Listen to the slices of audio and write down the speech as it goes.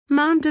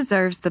Mom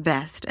deserves the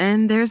best,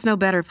 and there's no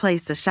better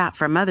place to shop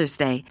for Mother's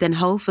Day than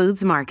Whole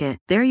Foods Market.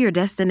 They're your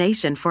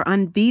destination for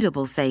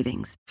unbeatable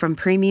savings, from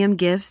premium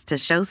gifts to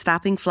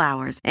show-stopping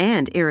flowers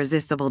and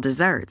irresistible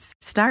desserts.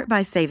 Start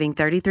by saving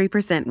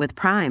 33% with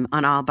Prime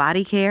on all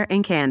body care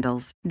and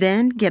candles.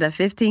 Then get a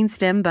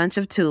 15-stem bunch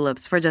of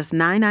tulips for just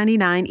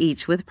 $9.99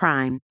 each with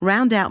Prime.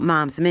 Round out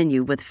Mom's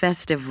menu with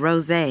festive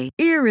rosé,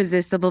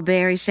 irresistible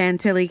berry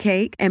chantilly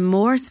cake, and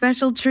more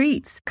special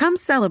treats. Come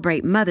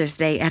celebrate Mother's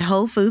Day at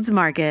Whole Foods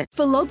Market.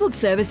 For logbook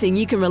servicing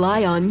you can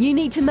rely on, you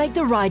need to make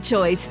the right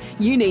choice.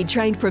 You need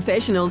trained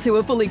professionals who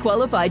are fully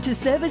qualified to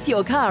service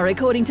your car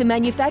according to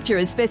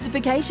manufacturer's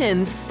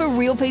specifications. For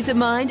real peace of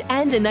mind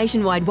and a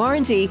nationwide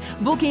warranty,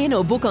 book in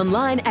or book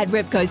online at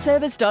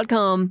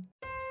repcoservice.com.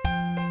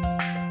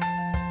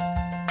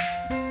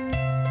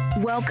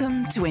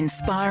 Welcome to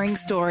Inspiring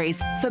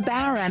Stories for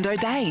Bauer and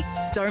O'Day.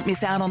 Don't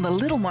miss out on the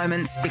little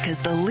moments, because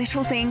the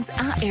little things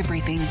are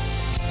everything.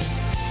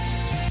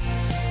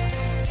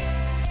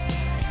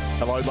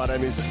 Hello, my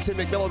name is Tim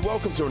McMillan.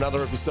 Welcome to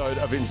another episode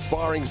of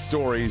Inspiring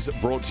Stories,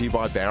 brought to you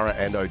by Bauer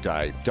and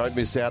O'Day. Don't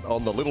miss out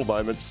on the little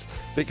moments,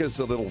 because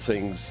the little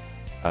things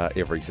are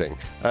everything.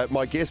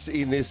 My guest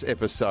in this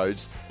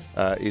episode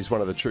is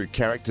one of the true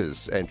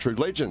characters and true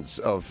legends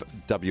of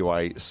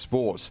WA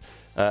sport.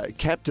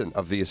 Captain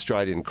of the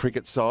Australian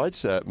cricket side,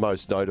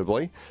 most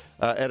notably,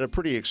 at a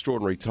pretty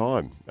extraordinary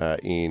time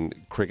in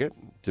cricket,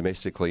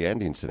 domestically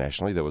and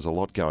internationally. There was a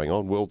lot going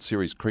on. World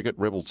Series cricket,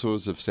 Rebel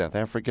Tours of South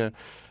Africa,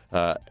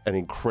 an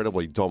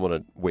incredibly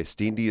dominant West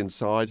Indian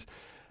side,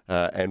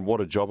 and what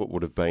a job it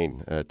would have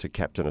been to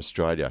captain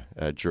Australia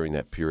during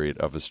that period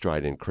of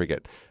Australian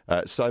cricket.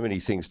 So many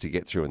things to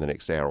get through in the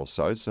next hour or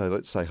so. So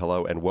let's say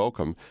hello and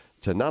welcome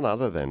to none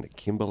other than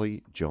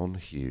Kimberly John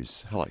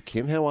Hughes. Hello,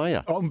 Kim. How are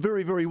you? I'm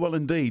very, very well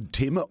indeed,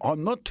 Tim.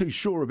 I'm not too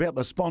sure about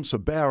the sponsor,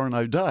 Bauer and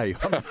O'Day.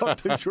 I'm not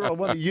too sure I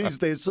want to use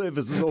their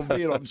services,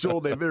 albeit I'm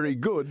sure they're very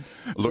good.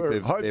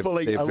 Look,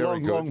 hopefully they're a very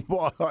long, good. long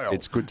while.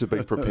 It's good to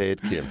be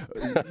prepared, Kim.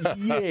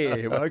 Yeah,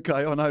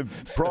 okay. I know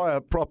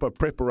proper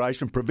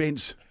preparation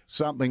prevents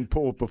something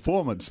poor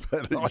performance.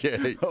 But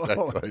Yeah,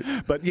 exactly.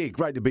 But yeah,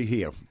 great to be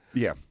here.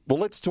 Yeah. Well,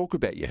 let's talk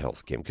about your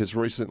health, Kim, because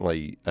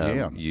recently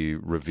you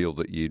revealed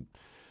that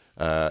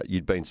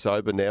you'd been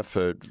sober now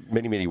for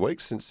many, many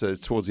weeks, since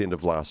towards the end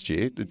of last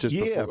year.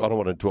 Before, I don't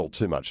want to dwell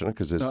too much on it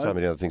because there's so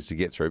many other things to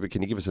get through, but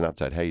can you give us an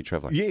update? How are you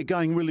travelling? Yeah,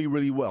 going really,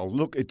 really well.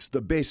 Look, it's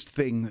the best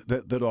thing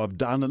that I've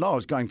done, and I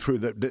was going through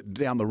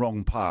down the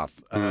wrong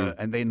path,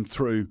 and then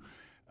through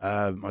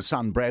my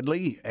son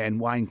Bradley and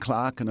Wayne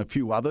Clark and a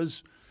few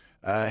others,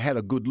 had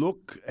a good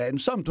look,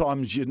 and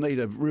sometimes you need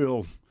a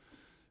real...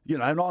 You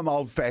know, and I'm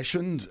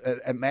old-fashioned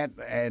and that,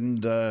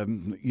 and,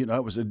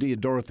 it was a dear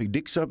Dorothy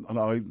Dixer, and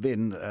I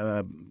then,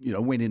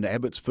 went into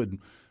Abbotsford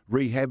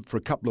rehab for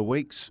a couple of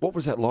weeks. What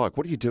was that like?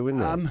 What are you doing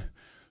there?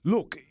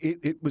 Look,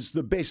 it was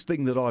the best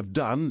thing that I've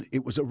done.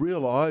 It was a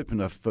real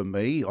eye-opener for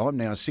me. I'm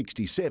now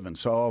 67,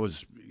 so I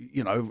was,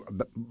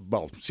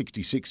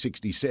 66,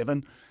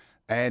 67,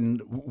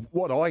 and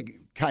what I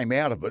came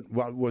out of it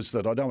was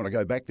that I don't want to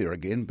go back there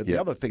again, but the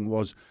other thing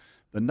was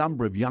the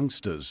number of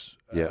youngsters,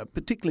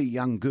 particularly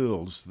young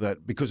girls,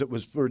 that because it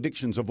was for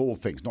addictions of all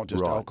things, not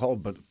just alcohol,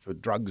 but for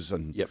drugs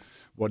and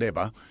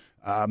whatever.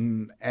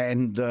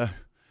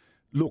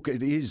 Look,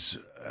 it is,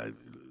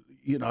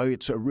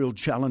 it's a real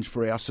challenge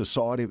for our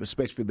society,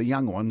 especially the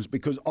young ones,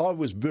 because I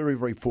was very,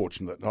 very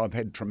fortunate. I've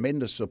had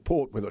tremendous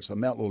support, whether it's the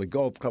Mount Lawley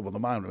Golf Club or the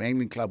Marlon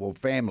Angling Club or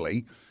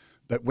family,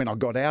 that when I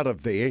got out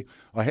of there,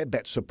 I had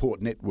that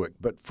support network.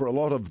 But for a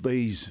lot of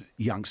these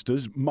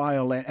youngsters,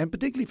 male and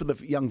particularly for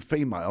the young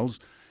females,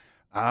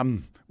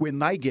 when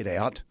they get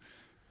out,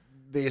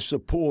 their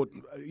support,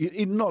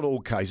 in not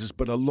all cases,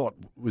 but a lot,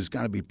 was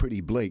going to be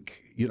pretty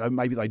bleak.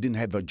 Maybe they didn't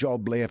have a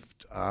job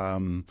left.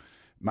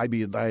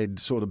 Maybe they'd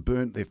sort of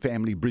burnt their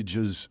family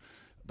bridges.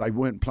 They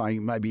weren't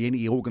playing maybe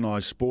any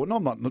organised sport.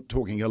 And I'm not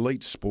talking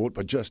elite sport,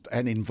 but just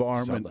an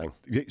environment,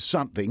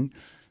 something.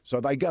 So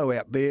they go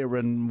out there,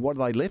 and what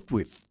are they left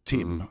with,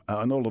 Tim?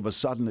 And all of a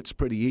sudden, it's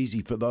pretty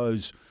easy for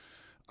those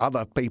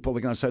other people.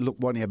 They're going to say, look,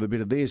 why don't you have a bit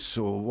of this,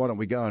 or why don't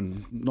we go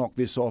and knock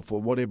this off, or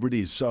whatever it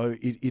is. So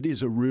it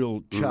is a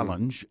real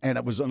challenge, and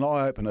it was an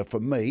eye-opener for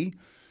me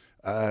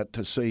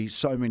to see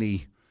so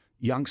many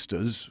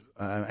youngsters,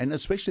 and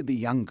especially the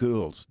young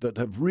girls, that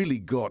have really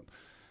got...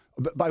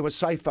 They were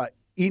safer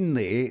in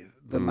there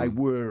than they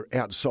were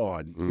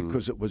outside,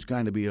 because it was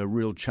going to be a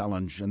real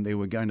challenge, and there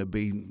were going to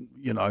be,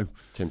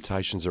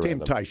 temptations around them.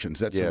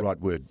 That's the right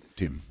word,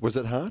 Tim. Was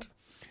it hard?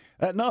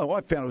 No,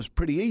 I found it was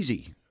pretty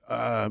easy.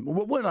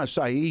 When I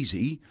say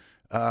easy,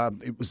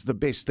 it was the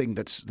best thing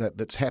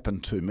that's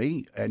happened to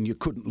me, and you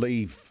couldn't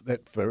leave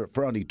that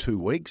for only 2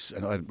 weeks,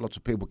 and I had lots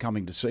of people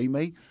coming to see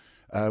me,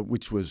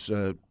 which was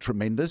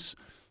tremendous.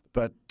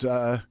 But...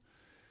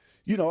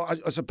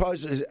 I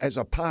suppose as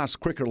a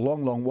past cricketer a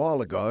long, long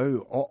while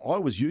ago, I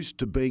was used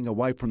to being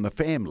away from the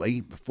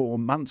family for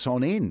months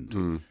on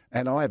end.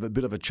 And I have a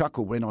bit of a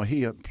chuckle when I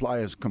hear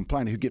players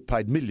complain who get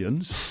paid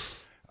millions.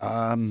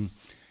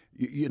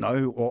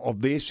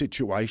 of their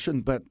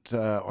situation. But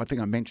I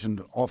think I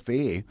mentioned off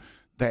air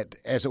that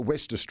as a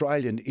West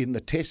Australian in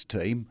the Test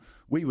team,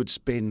 we would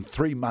spend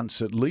 3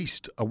 months at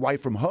least away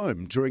from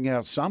home during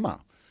our summer.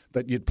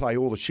 That you'd play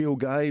all the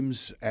Shield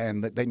games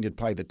and that then you'd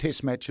play the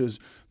Test matches.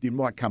 You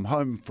might come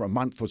home for a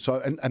month or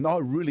so. And I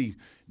really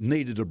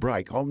needed a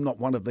break. I'm not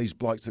one of these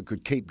blokes that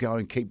could keep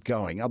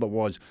going.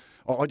 Otherwise,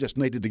 I just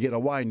needed to get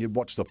away, and you'd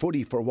watch the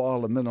footy for a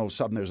while, and then all of a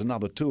sudden there's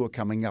another tour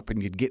coming up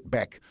and you'd get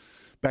back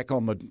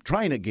on the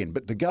train again.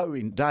 But to go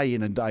in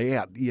and day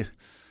out,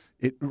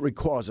 it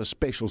requires a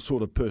special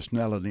sort of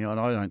personality, and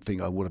I don't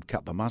think I would have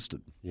cut the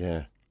mustard.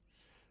 Yeah.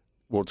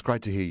 Well, it's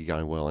great to hear you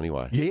going well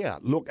anyway. Yeah,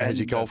 look. Has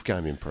your golf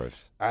game improved?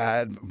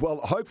 Well,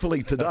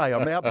 hopefully today.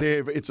 I'm out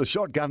there. It's a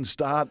shotgun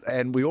start,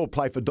 and we all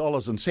play for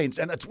dollars and cents.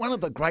 And it's one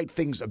of the great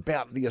things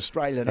about the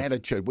Australian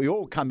attitude. We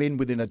all come in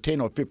within a 10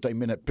 or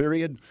 15-minute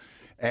period,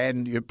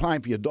 and you're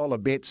playing for your dollar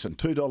bets and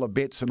 $2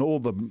 bets and all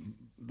the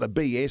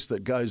BS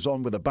that goes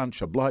on with a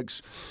bunch of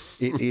blokes.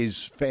 It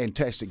is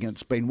fantastic, and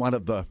it's been one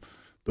of the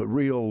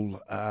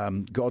real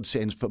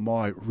godsends for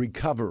my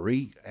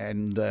recovery,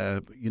 and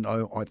I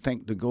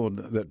thank to God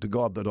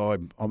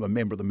that I'm a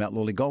member of the Mount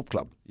Lawley Golf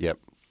Club. Yep,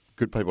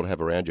 good people to have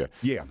around you.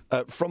 Yeah.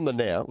 From the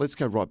now, let's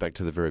go right back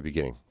to the very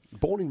beginning.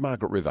 Born in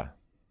Margaret River.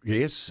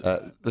 Yes.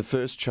 The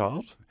first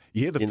child.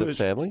 Yeah, the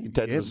family.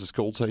 Dad was a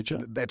school teacher.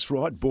 That's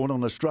right, born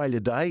on Australia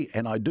Day.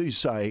 And I do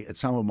say at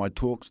some of my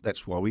talks,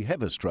 that's why we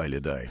have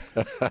Australia Day.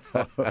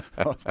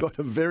 I've got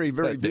a very,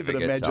 very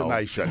vivid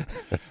imagination.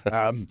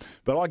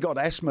 But I got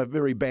asthma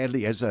very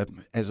badly as a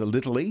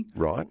littlie.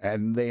 Right.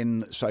 And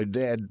then, so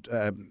Dad,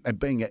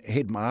 being a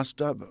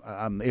headmaster,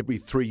 every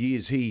 3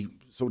 years he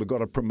sort of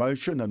got a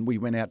promotion, and we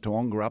went out to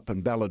Ongerup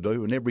and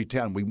Balladoo, and every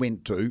town we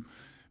went to,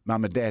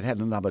 Mum and Dad had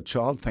another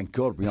child. Thank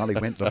God we only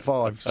went to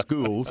 5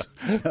 schools.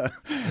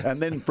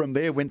 And then from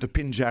there went to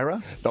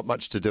Pinjarra. Not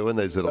much to do in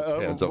these little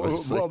towns,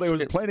 obviously. Well, there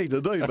was plenty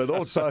to do, but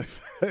also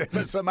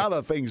some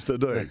other things to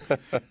do.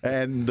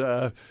 And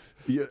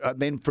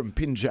then from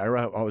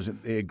Pinjarra, I was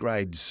at their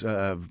grades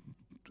 2,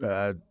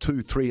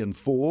 3 and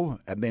 4,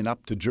 and then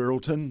up to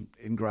Geraldton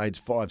in grades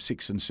 5,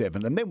 6 and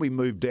 7. And then we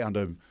moved down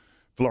to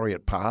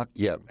Floriat Park.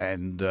 Yeah.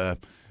 And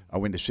I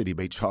went to City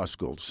Beach High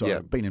School. So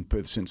I've been in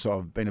Perth since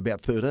I've been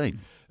about 13.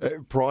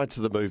 Prior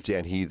to the move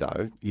down here,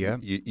 though, yeah,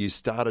 you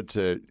started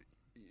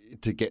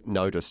to get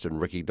noticed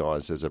and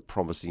recognised as a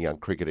promising young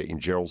cricketer in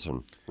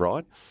Geraldton,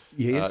 right?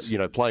 Yes.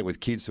 Playing with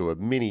kids who are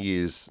many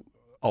years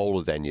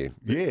older than you.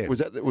 Yeah. Was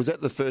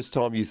that the first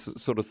time you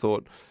sort of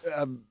thought,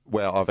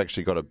 wow, I've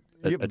actually got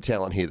a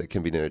talent here that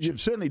can be nurtured?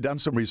 You've certainly done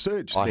some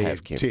research there, I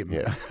have, Kim. Tim.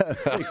 Yeah.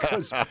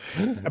 Because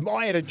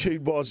my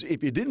attitude was,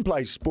 if you didn't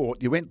play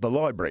sport, you went to the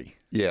library.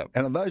 Yeah.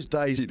 And in those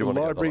days, the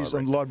libraries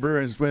and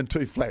librarians weren't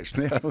too flash.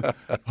 Now,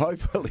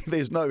 hopefully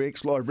there's no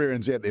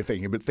ex-librarians out there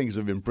thinking, but things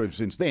have improved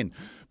since then.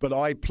 But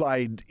I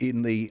played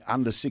in the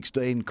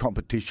under-16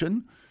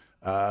 competition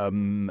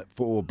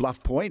for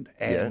Bluff Point,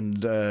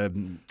 and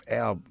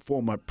our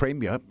former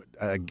premier,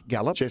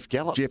 Jeff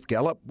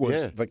Gallop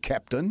was the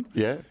captain.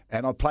 Yeah.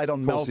 And I played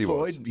on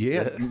Malfoyd.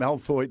 Yeah,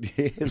 Malfoyd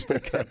is the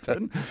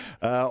captain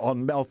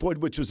on Malfoyd,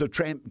 which was a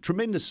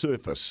tremendous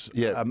surface.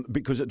 Yeah.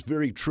 Because it's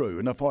very true.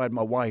 And if I had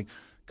my way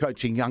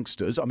coaching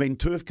youngsters, I mean,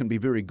 turf can be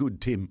very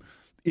good, Tim,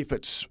 if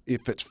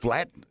it's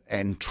flat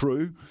and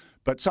true.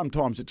 But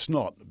sometimes it's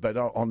not. But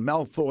on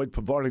Malfoyd,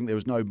 providing there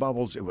was no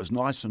bubbles, it was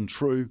nice and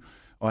true.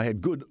 I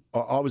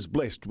was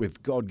blessed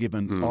with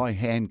God-given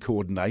eye-hand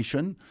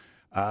coordination,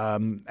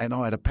 and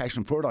I had a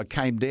passion for it. I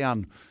came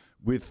down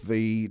with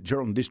the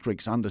Geraldton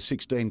District's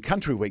under-16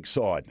 Country Week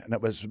side, and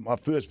it was my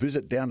first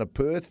visit down to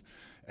Perth,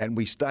 and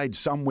we stayed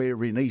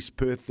somewhere in East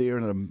Perth there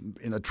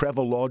in a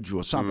travel lodge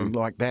or something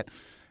like that.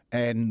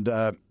 And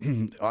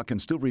I can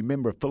still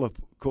remember a fellow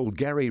called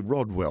Gary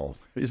Rodwell.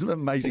 Isn't it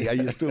amazing how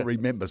you still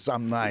remember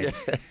some name?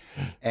 Yeah.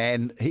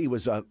 And he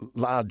was a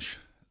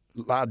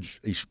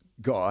large-ish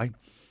guy,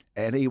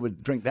 and he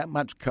would drink that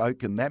much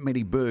Coke and that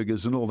many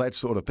burgers and all that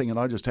sort of thing, and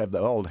I just have the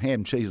old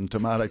ham, cheese and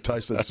tomato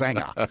toasted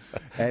sanger.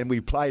 And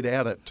we played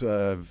out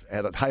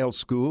at Hale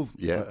School,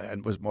 and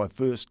it was my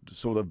first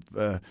sort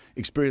of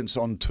experience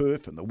on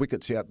turf, and the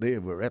wickets out there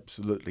were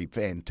absolutely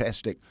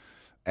fantastic.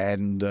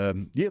 And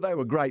they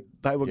were great.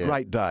 They were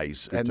great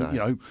days. Good days. You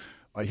know,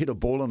 I hit a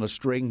ball on a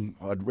string.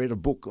 I'd read a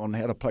book on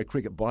how to play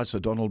cricket by Sir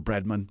Donald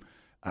Bradman,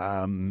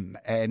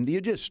 and you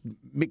just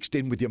mixed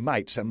in with your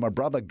mates. And my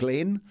brother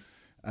Glenn.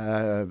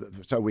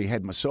 So we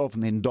had myself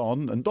and then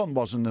Don. And Don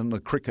wasn't in the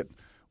cricket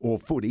or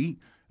footy,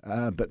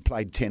 but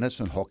played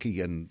tennis and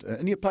hockey, and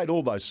you played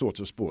all those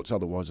sorts of sports.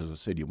 Otherwise, as I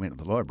said, you went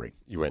to the library.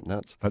 You went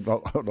nuts. I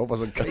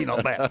wasn't keen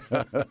on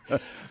that.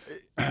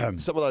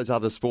 Some of those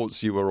other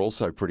sports you were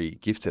also pretty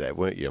gifted at,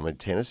 weren't you? I mean,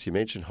 tennis, you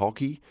mentioned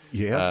hockey.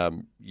 Yeah.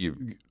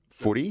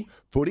 Footy.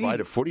 Played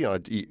at footy. Your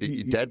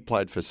dad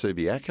played for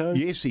Subiaco.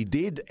 Yes, he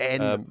did.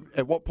 And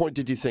at what point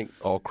did you think,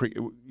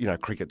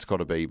 cricket's got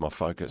to be my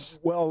focus?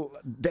 Well,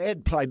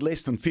 Dad played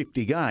less than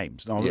 50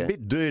 games. And I was a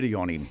bit dirty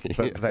on him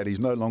that he's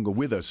no longer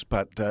with us.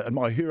 But and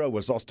my hero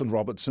was Austin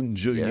Robertson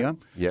Jr.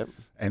 Yep.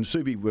 And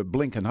Subi were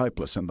blinking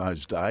hopeless in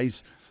those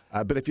days.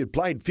 But if you'd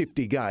played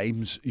 50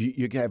 games,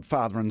 you could have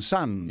father and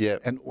son. Yeah.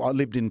 And I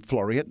lived in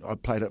Floreat. I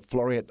played at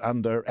Floreat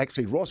under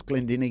actually Ross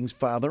Glendinning's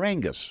father,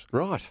 Angus.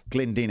 Right.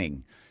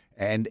 Glendenning.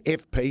 And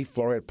FP,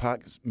 Floreat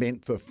Park,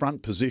 meant for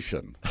front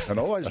position. And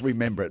I always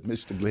remember it,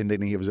 Mr.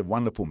 Glendenning, he was a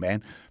wonderful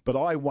man. But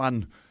I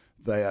won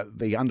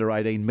the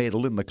under-18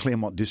 medal in the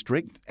Claremont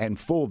district, and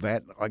for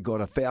that I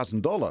got a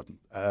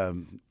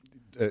 $1,000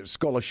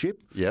 scholarship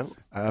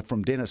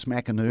from Dennis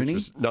McInerney. Which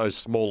was no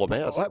small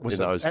amount That was in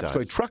those days. an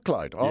absolute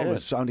truckload. I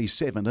was only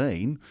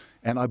 17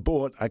 and I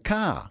bought a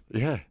car,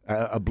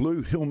 a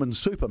blue Hillman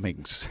Super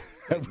Minx.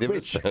 And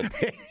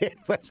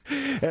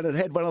it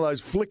had one of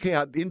those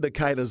flick-out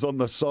indicators on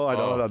the side,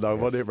 I don't know,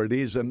 whatever it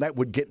is, and that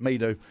would get me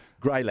to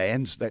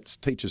Greylands. That's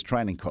Teachers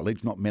Training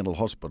College, not mental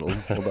hospital,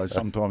 although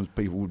sometimes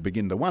people would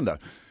begin to wonder.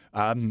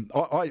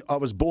 I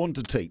was born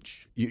to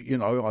teach. You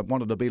know, I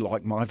wanted to be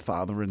like my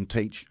father and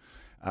teach.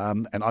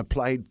 And I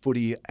played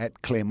footy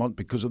at Claremont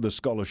because of the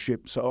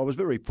scholarship, so I was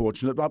very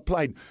fortunate. I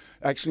played,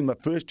 actually, my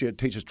first year at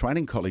Teachers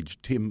Training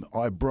College, Tim,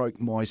 I broke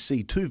my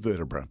C2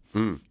 vertebra,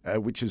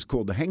 which is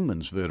called the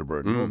hangman's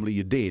vertebra. Normally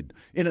you're dead.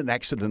 In an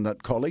accident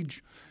at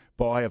college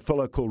by a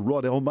fellow called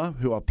Rod Elmer,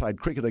 who I played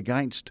cricket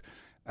against.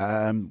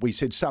 We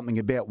said something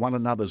about one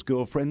another's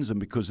girlfriends, and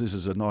because this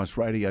is a nice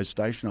radio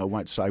station, I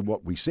won't say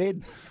what we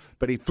said,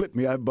 but he flipped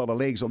me over by the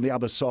legs on the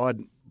other side,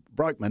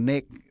 broke my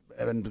neck,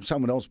 and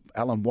someone else,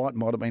 Alan White,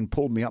 might have been,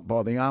 pulled me up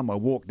by the arm. I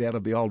walked out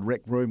of the old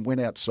rec room, went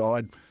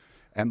outside,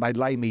 and they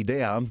lay me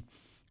down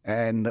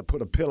and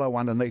put a pillow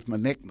underneath my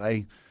neck.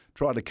 They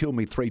tried to kill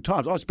me 3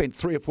 times. I spent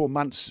 3 or 4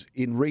 months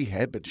in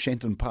rehab at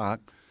Shenton Park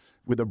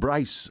with a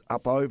brace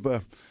up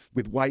over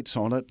with weights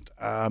on it,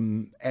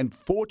 and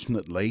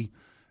fortunately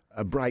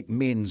break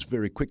men's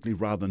very quickly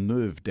rather than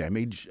nerve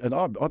damage. And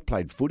I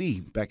played footy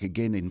back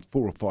again in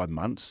 4 or 5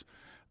 months,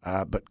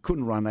 but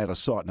couldn't run out of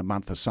sight in a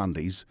month of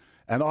Sundays.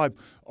 And I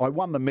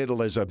won the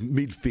medal as a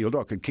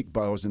midfielder. I could kick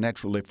both. I was a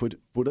natural left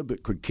footer,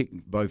 but could kick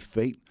both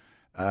feet.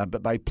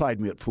 But they played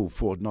me at full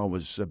forward, and I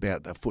was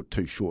about a foot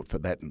too short for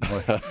that. And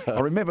I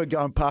remember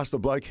going past the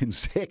bloke in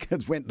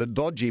seconds, went to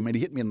dodge him, and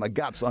he hit me in the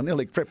guts. I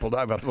nearly crippled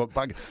over.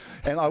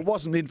 And I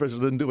wasn't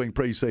interested in doing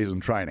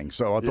pre-season training.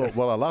 So I thought,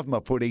 well, I love my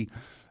footy.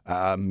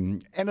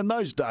 And in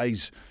those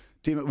days,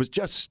 Tim, it was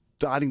just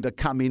starting to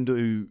come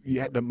into, you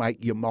had to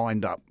make your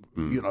mind up,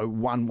 you know,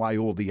 one way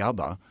or the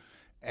other.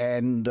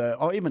 And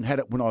I even had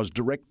it when I was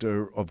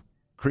director of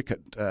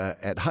cricket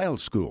at Hale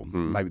School,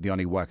 maybe the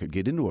only way I could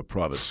get into a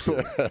private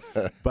school.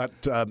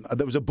 But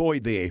there was a boy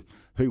there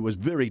who was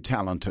very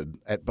talented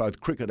at both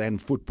cricket and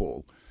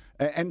football.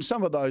 And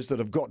some of those that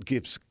have got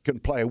gifts can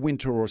play a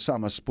winter or a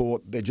summer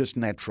sport. They're just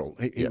natural.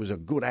 He was a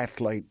good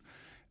athlete.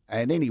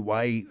 And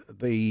anyway,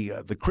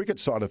 the cricket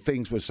side of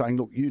things was saying,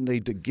 look, you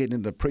need to get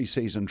into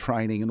pre-season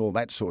training and all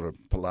that sort of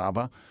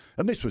palaver.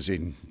 And this was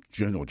in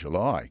June or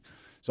July.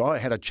 So I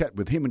had a chat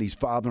with him and his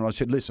father, and I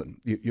said, listen,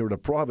 you're at a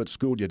private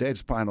school, your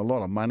dad's paying a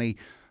lot of money.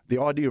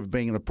 The idea of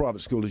being in a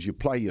private school is you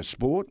play your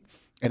sport,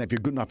 and if you're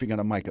good enough, you're going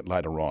to make it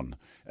later on.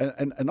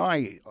 And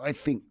I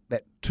think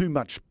that too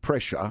much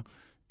pressure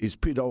is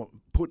put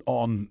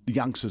on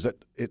youngsters at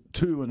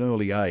too an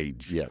early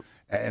age. Yeah.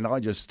 And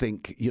I just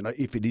think, you know,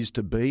 if it is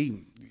to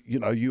be, you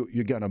know,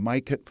 you're going to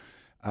make it.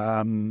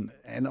 And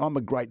I'm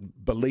a great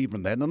believer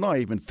in that. And I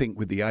even think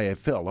with the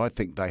AFL, I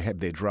think they have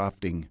their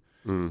drafting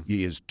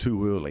years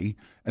too early.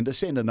 And to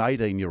send an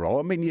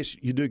 18-year-old, I mean, yes,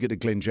 you do get a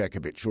Glenn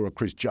Jakovich or a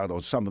Chris Judd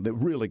or some of the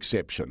real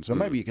exceptions. So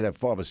maybe you could have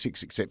 5 or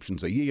 6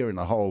 exceptions a year in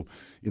the whole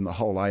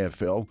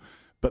AFL.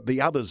 But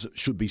the others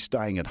should be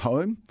staying at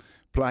home,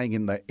 playing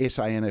in the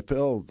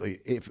SANFL,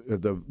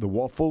 the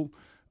Waffle,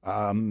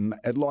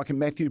 and like a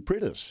Matthew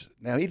Prittis.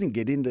 Now, he didn't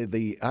get into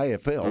the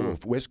AFL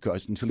of West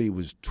Coast until he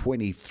was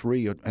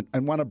 23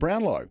 and won a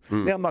Brownlow.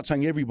 Now, I'm not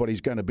saying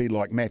everybody's going to be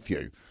like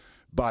Matthew,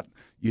 but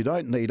you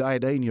don't need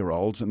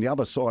 18-year-olds on the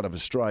other side of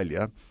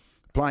Australia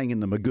playing in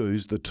the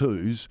Magoos, the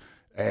twos,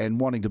 and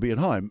wanting to be at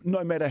home,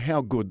 no matter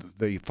how good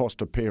the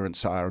foster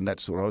parents are and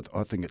that sort of.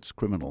 I think it's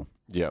criminal.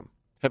 Yeah.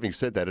 Having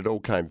said that, it all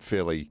came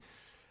fairly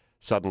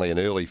suddenly and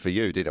early for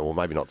you, didn't it? Well,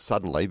 maybe not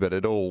suddenly, but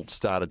it all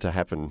started to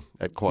happen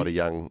at quite a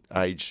young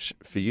age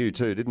for you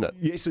too, didn't it?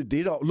 Yes, it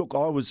did. Look,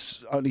 I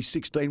was only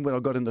 16 when I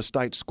got in the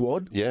state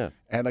squad. Yeah.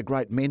 And a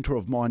great mentor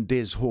of mine,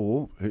 Des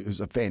Hoare, who's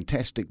a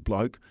fantastic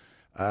bloke.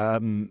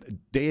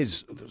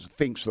 Des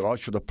thinks that I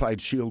should have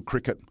played Shield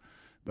cricket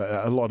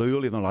a lot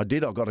earlier than I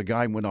did. I got a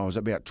game when I was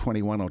about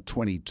 21 or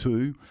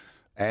 22.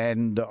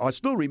 And I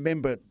still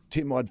remember,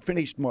 Tim, I'd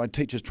finished my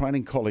teachers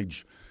training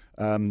college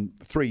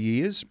 3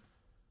 years.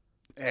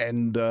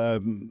 And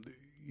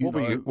what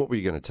were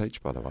you going to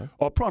teach, by the way?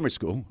 Oh, primary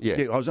school. Yeah,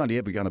 I was only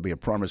ever going to be a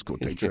primary school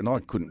teacher, and I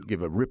couldn't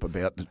give a rip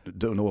about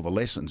doing all the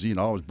lessons. You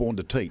know, I was born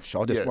to teach.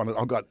 I just wanted.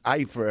 I got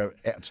A for an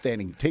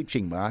outstanding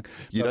teaching mark.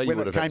 You know, you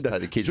would have had to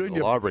take the kids to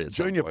the library at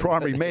some junior point.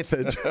 Primary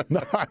method.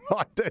 No,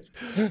 I did.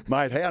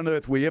 Mate, how on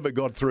earth we ever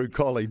got through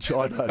college,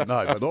 I don't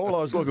know. But all I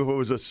was looking for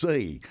was a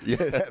C. Yeah,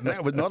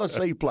 that was not a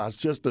C plus,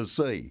 just a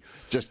C.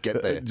 Just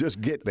get there.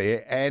 Just get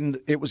there, and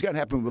it was going to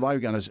happen when they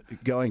were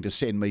going to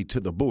send me to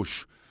the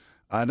bush.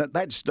 And at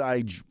that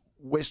stage,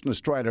 Western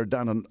Australia had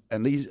done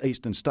an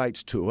Eastern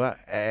States tour,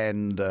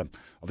 and I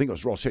think it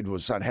was Ross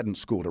Edwards hadn't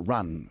scored a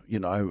run,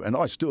 and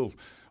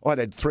I'd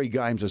had 3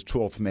 games as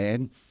 12th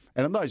man,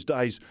 and in those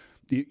days,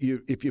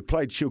 if you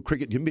played Shield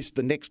cricket, you missed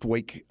the next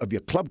week of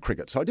your club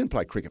cricket. So I didn't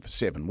play cricket for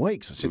 7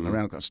 weeks. I was sitting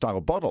around with a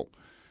stale bottle.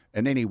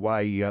 And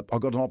anyway, I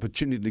got an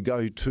opportunity to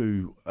go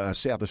to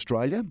South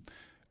Australia,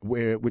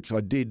 which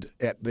I did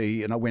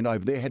and I went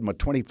over there, had my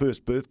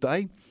 21st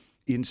birthday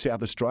in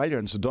South Australia,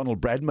 and Sir Donald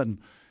Bradman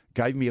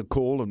gave me a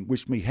call and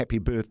wished me happy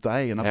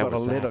birthday, and I've got a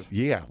letter. That?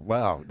 Yeah,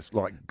 wow, it's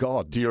like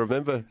God. Do you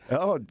remember?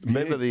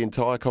 Remember the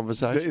entire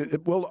conversation?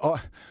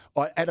 Well,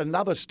 I at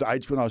another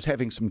stage when I was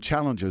having some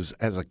challenges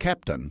as a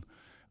captain,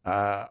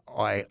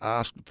 I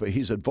asked for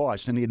his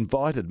advice, and he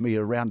invited me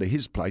around to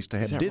his place to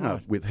have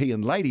dinner with he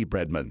and Lady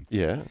Bradman.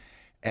 Yeah.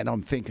 And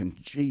I'm thinking,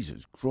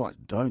 Jesus Christ,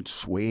 don't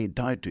swear,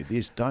 don't do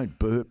this, don't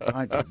burp,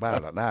 don't blah,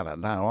 blah, blah,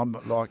 blah. I'm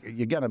like,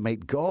 you're going to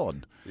meet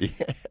God. Yeah.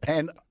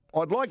 And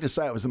I'd like to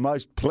say it was the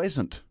most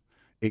pleasant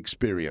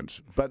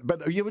experience, but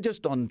you were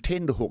just on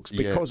tenterhooks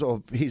because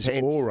of his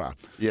aura.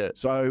 Yeah.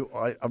 So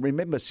I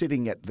remember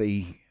sitting at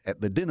the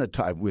dinner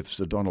table with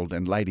Sir Donald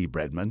and Lady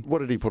Bradman. What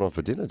did he put on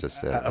for dinner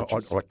just now?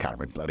 I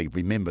can't bloody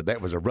remember.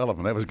 That was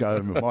irrelevant. That was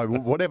going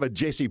with whatever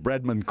Jesse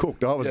Bradman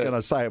cooked. I was going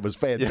to say it was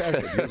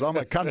fantastic because I'm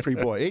a country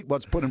boy. Eat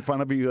what's put in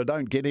front of you. I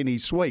don't get any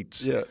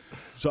sweets. Yeah.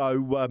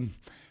 So,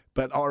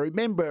 but I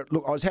remember,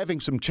 look, I was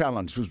having some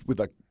challenges with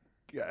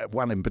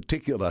one in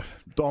particular,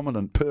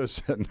 dominant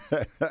person,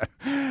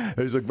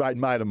 who's a great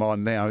mate of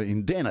mine now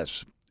in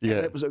Dennis. Yeah.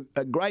 And it was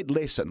a great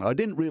lesson. I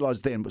didn't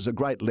realise then it was a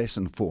great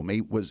lesson for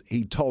me, was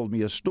he told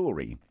me a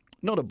story.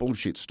 Not a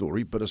bullshit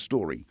story, but a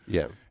story.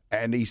 Yeah.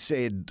 And he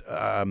said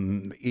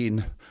after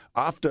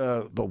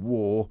the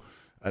war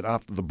and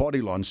after the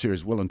Bodyline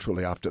series, well and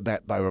truly after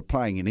that, they were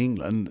playing in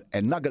England,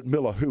 and Nugget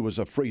Miller, who was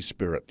a free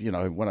spirit,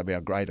 one of our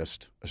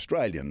greatest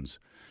Australians,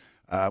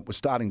 was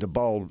starting to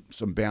bowl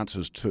some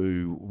bounces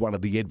to one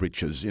of the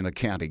Edriches in a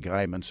county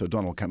game, and Sir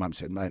Donald came up and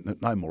said, mate,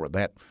 no more of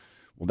that.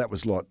 Well, that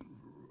was like,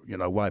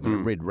 waving a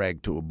red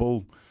rag to a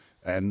bull.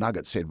 And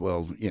Nugget said,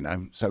 well,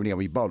 so anyhow,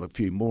 we bowled a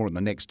few more in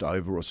the next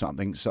over or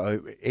something.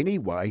 So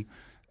anyway,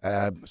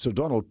 Sir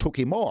Donald took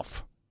him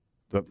off,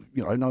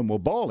 no more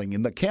bowling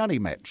in the county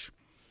match.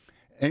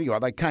 Anyway,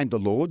 they came to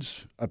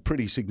Lords, a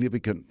pretty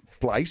significant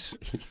place,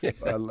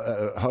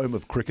 home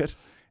of cricket,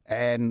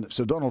 and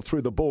Sir Donald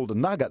threw the ball to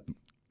Nugget,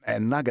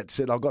 and Nugget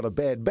said, I've got a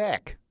bad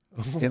back.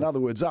 In other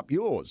words, up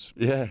yours.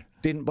 Yeah.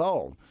 Didn't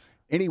bowl.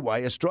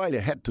 Anyway,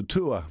 Australia had to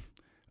tour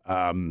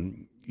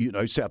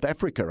South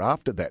Africa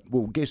after that.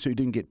 Well, guess who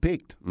didn't get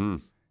picked?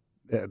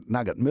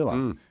 Nugget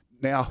Miller.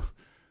 Now,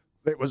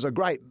 it was a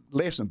great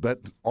lesson, but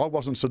I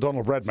wasn't Sir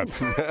Donald Bradman.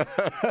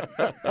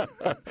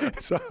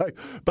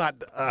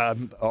 But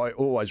I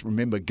always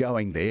remember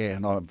going there,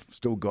 and I've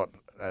still got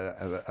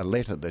a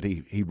letter that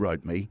he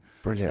wrote me.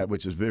 Brilliant.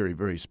 Which is very,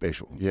 very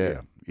special.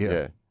 Yeah.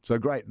 So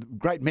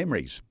great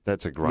memories.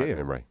 That's a great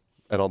memory.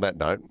 And on that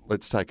note,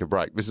 let's take a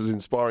break. This is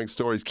Inspiring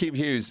Stories. Kim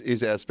Hughes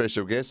is our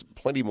special guest.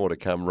 Plenty more to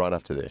come right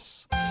after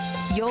this.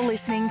 You're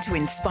listening to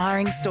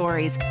Inspiring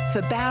Stories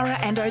for Bowra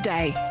and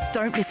O'Dea.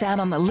 Don't miss out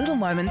on the little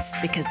moments,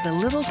 because the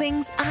little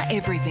things are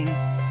everything.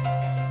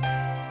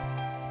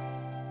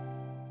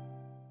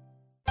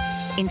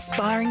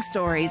 Inspiring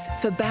Stories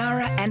for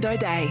Bowra and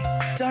O'Dea.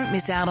 Don't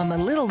miss out on the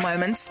little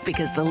moments,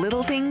 because the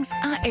little things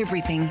are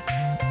everything.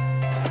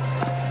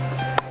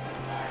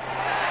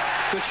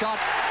 Good shot.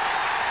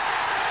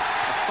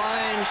 A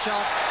fine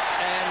shot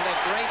and a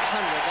great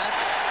 100. That.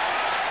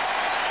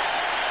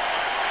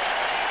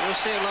 You'll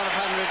see a lot of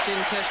hundreds in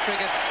Test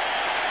cricket,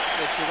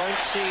 but you won't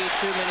see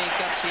too many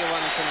gutsier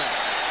ones than that.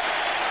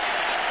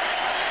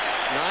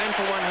 9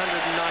 for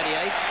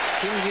 198.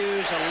 Kim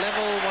Hughes a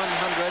level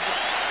 100,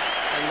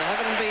 and there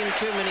haven't been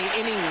too many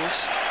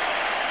innings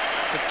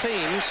for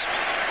teams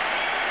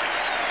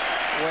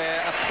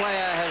where a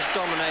player has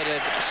dominated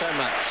so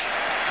much.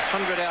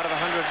 100 out of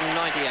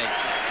 198.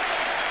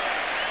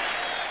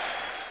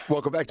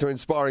 Welcome back to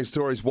Inspiring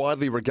Stories,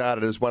 widely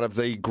regarded as one of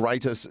the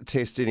greatest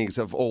Test innings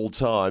of all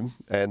time.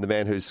 And the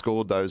man who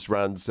scored those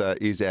runs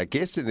is our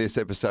guest in this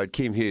episode,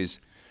 Kim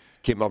Hughes.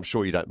 Kim, I'm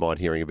sure you don't mind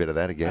hearing a bit of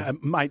that again.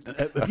 Mate,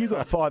 have you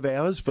got 5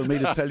 hours for me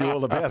to tell you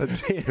all about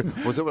it?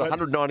 Was it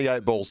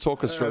 198 balls?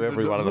 Talk us through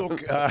every one of them.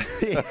 Look,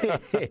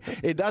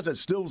 it does. It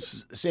still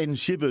sends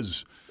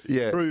shivers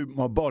through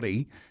my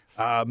body.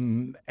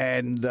 Wisden,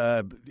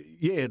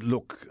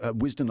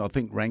 I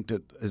think, ranked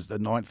it as the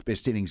 9th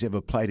best innings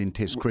ever played in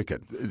Test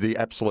cricket. The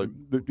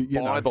absolute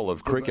Bible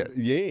of cricket.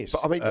 Yes.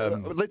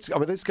 But,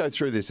 let's go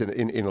through this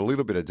in a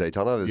little bit of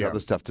detail. I know there's other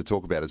stuff to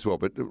talk about as well,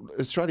 but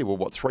Australia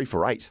were, 3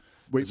 for 8?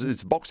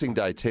 It's Boxing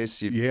Day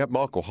Test.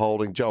 Michael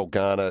Holding, Joel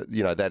Garner,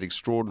 that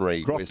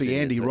extraordinary... Crofty,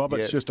 Andy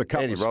Roberts, just a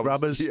couple of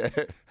scrubbers. Yeah.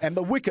 And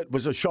the wicket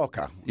was a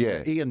shocker.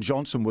 Yeah. Ian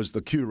Johnson was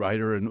the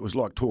curator, and it was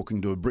like talking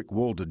to a brick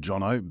wall to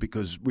Jono,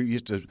 because we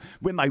used to...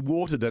 When they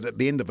watered it at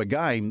the end of a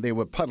game, there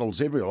were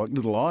puddles everywhere, like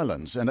little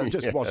islands, and it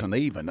just wasn't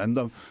even. And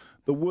the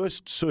the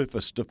worst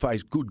surface to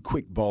face good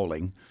quick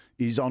bowling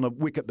is on a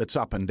wicket that's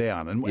up and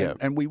down.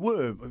 And we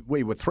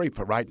were 3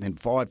 for 8 and then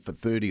 5 for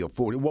 30 or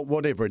 40,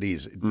 whatever it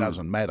is, it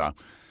doesn't matter.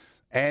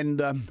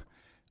 And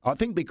I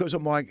think because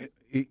of my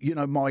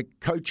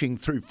coaching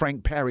through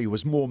Frank Parry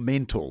was more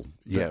mental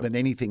than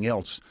anything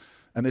else.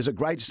 And there's a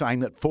great saying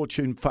that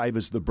fortune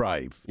favours the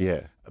brave.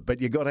 Yeah. But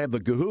you've got to have the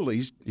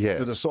gahulis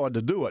to decide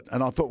to do it.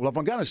 And I thought, well, if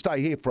I'm going to stay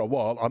here for a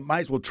while, I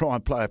may as well try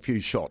and play a few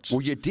shots.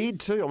 Well, you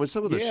did too. I mean,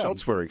 some of the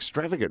shots were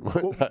extravagant,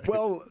 weren't they?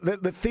 Well,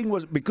 the thing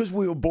was, because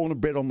we were born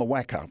and bred on the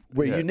whacker,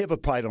 where you never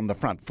played on the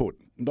front foot,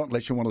 not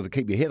unless you wanted to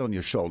keep your head on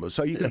your shoulders.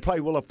 So you can play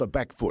well off the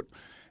back foot.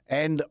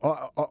 And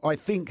I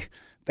think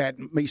that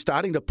me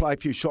starting to play a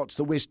few shots,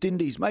 the West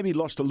Indies maybe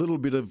lost a little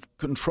bit of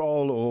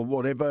control or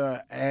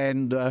whatever.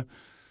 And...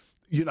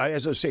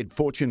 as I said,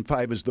 fortune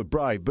favours the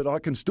brave. But I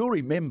can still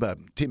remember,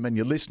 Tim and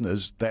your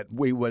listeners, that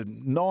we were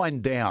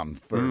 9 down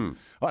for,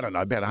 I don't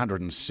know, about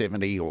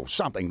 170 or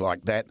something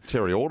like that.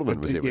 Terry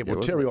Alderman was there with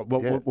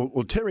you,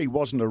 well, Terry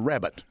wasn't a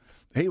rabbit.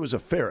 He was a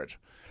ferret,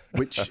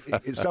 which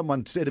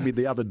someone said to me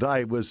the other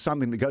day was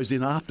something that goes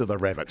in after the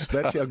rabbits.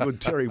 That's how good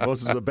Terry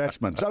was as a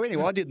batsman. So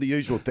anyway, I did the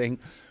usual thing.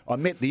 I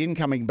met the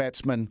incoming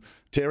batsman,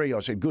 Terry. I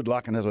said, good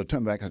luck. And as I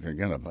turned back, I said, you're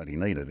going to bloody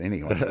need it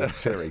anyway,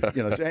 Terry.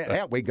 So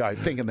out we go,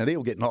 thinking that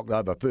he'll get knocked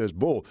over first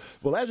ball.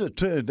 Well, as it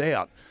turned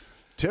out,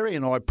 Terry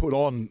and I put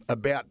on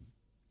about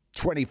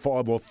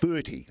 25 or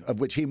 30, of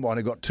which he might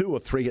have got 2 or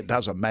 3. It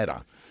doesn't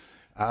matter.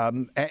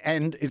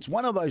 And it's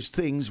one of those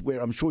things where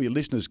I'm sure your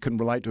listeners can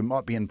relate to. It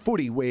might be in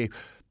footy where,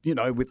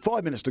 with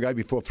 5 minutes to go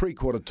before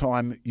three-quarter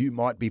time, you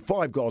might be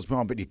 5 goals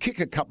behind, but you kick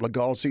a couple of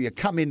goals, so you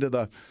come into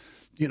the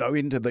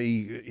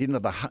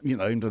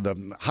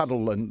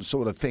huddle and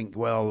sort of think,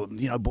 well,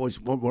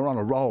 boys, we're on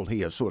a roll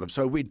here, sort of.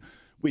 So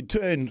we'd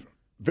turned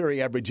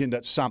very average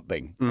into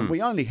something. And we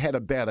only had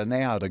about an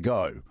hour to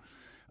go.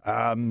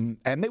 And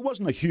there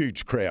wasn't a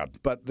huge crowd,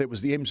 but there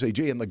was the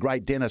MCG and the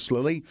great Dennis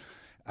Lilly.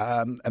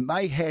 And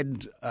they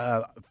had,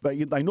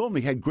 they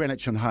normally had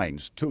Greenwich and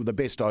Haynes, 2 of the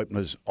best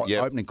openers,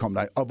 opening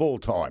combination of all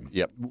time,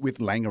 with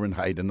Langer and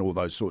Hayden, all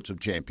those sorts of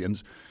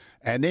champions.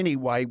 And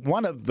anyway,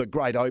 one of the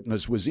great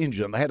openers was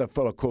injured, and they had a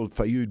fellow called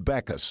Fayud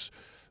Bacchus,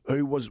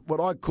 who was what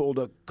I called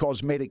a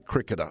cosmetic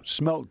cricketer.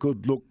 Smelt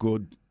good, looked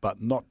good,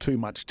 but not too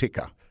much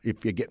ticker,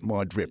 if you get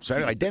my drift. So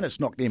anyway, Dennis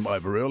knocked him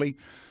over early,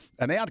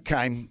 and out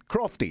came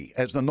Crofty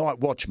as the night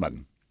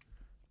watchman,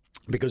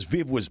 because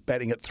Viv was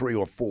batting at 3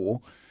 or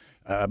 4.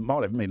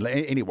 Might have been.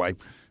 Anyway,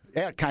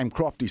 out came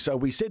Crofty. So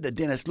we said to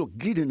Dennis, look,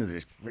 get into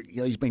this.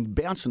 He's been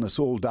bouncing us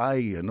all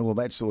day and all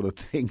that sort of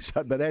thing.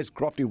 So, but as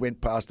Crofty went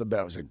past the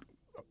bow, I said,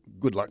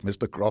 good luck,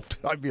 Mr. Croft.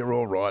 Hope you're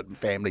all right and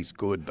family's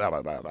good. Blah,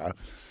 blah, blah, blah.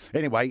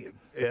 Anyway,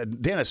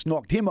 Dennis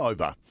knocked him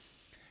over.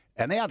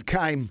 And out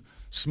came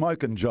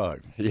Smoking Joe.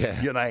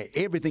 Yeah.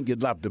 Everything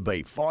you'd love to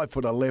be.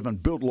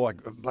 5'11", built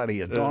like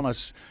bloody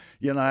Adonis,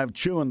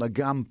 chewing the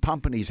gum,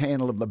 pumping his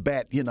handle of the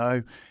bat,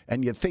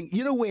 and you think,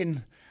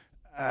 when...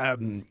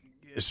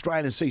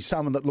 Australians see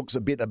someone that looks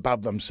a bit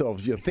above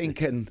themselves, you're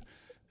thinking,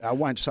 I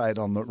won't say it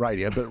on the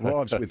radio, but it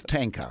rhymes with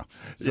tanker.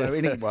 So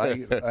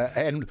anyway,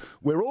 and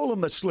we're all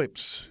in the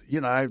slips.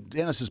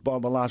 Dennis is by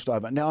the last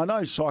over. Now, I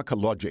know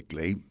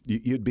psychologically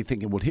you'd be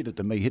thinking, well, hit it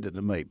to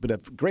me. But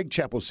if Greg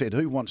Chappell said,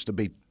 who wants to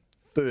be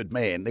third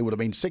man, there would have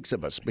been 6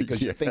 of us,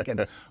 because you're thinking,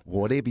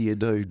 whatever you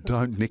do,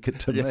 don't nick it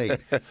to me.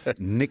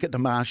 Nick it to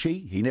Marshy,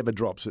 he never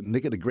drops it.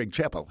 Nick it to Greg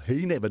Chappell,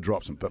 he never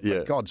drops it. But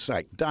for God's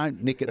sake,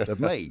 don't nick it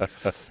to me.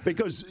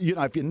 Because,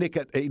 if you nick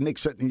it, he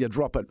nicks it and you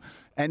drop it.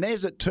 And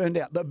as it turned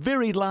out, the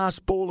very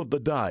last ball of the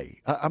day,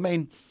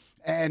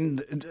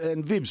 and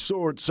Viv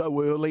saw it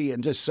so early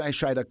and just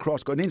sashayed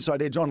across, got an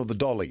inside edge onto the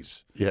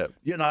dollies. Yeah.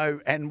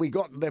 And we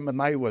got them, and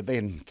they were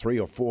then 3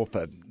 or 4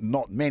 for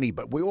not many,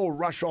 but we all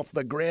rush off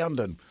the ground,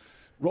 and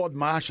Rod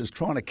Marsh is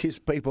trying to kiss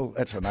people.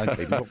 That's an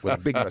ugly look with a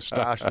big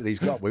moustache that he's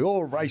got. We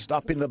all raced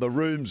up into the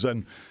rooms,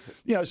 and,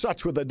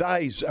 such were the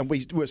days. And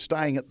we were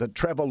staying at the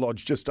Travel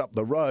Lodge just up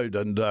the road,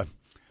 and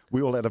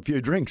we all had a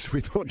few drinks.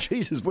 We thought,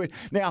 Jesus,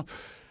 now,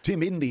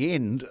 Tim, in the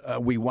end,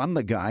 we won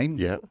the game.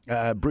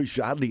 Yeah. Bruce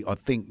Yardley, I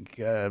think,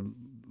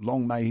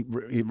 long may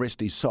he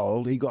rest his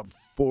soul, he got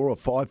 4 or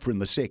 5 for in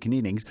the second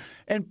innings,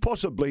 and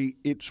possibly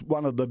it's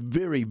one of the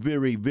very,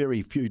 very,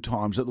 very few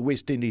times that the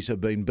West Indies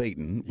have been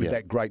beaten with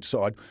that great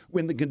side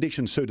when the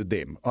conditions suited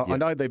them. I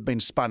know they've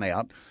been spun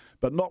out,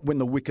 but not when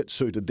the wicket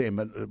suited them.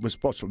 And it was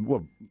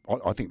possible.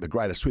 Well, I think the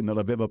greatest swing that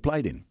I've ever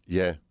played in.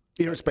 Yeah.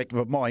 Irrespective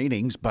of my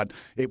innings, but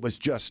it was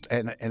just,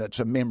 and it's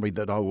a memory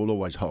that I will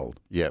always hold.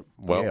 Yeah.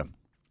 Well.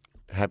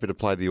 Happy to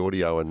play the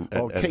audio and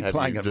keep have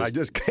playing you it, mate.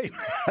 Just keep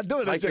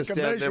do it as a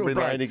commercial every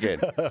break. now and again.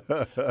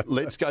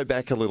 Let's go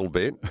back a little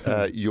bit.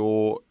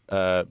 Your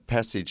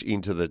passage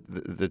into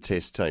the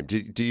Test team.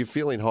 Do you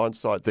feel in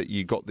hindsight that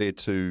you got there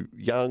too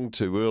young,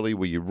 too early?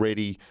 Were you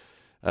ready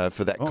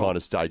for that kind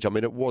of stage? I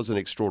mean, it was an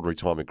extraordinary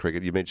time in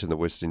cricket. You mentioned the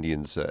West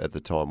Indians at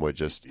the time were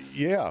just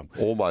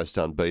almost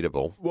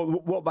unbeatable.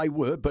 Well, they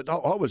were, but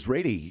I was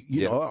ready.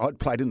 You know, I'd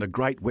played in the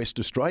great West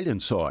Australian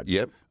side.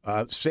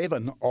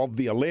 7 of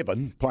the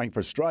 11 playing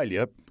for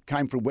Australia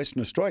came from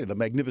Western Australia, the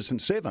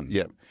Magnificent Seven.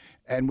 Yep.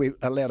 And we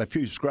allowed a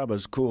few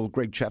scrubbers called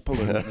Greg Chappell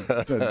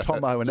and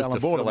Tomo and Alan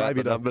Border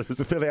maybe to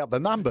fill out the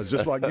numbers,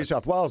 just like New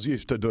South Wales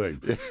used to do.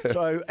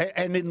 So,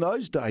 and in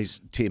those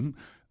days, Tim,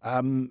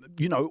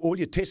 all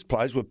your test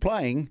players were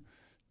playing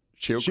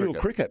Shield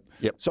cricket.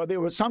 Yep. So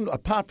there were some,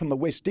 apart from the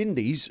West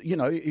Indies,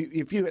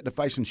 if you had to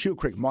face in Shield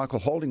cricket, Michael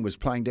Holding was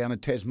playing down in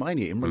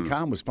Tasmania, Imran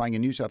Khan was playing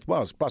in New South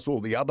Wales, plus all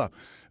the other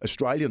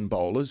Australian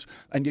bowlers,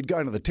 and you'd go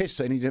into the test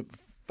scene and you'd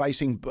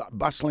facing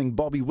bustling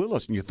Bobby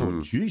Willis, and you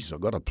thought, geez,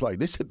 I've got to play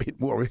this a bit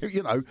more.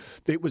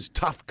 It was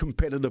tough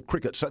competitive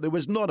cricket, so there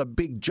was not a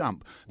big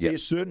jump. Yep. There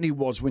certainly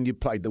was when you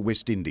played the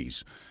West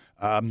Indies.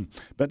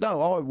 But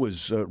no, I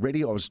was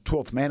ready. I was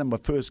 12th man in my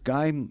first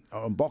game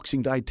on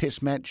Boxing Day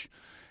Test match.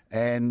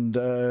 And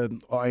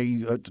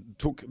I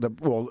took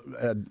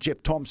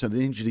Jeff Thompson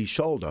had injured his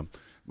shoulder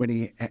when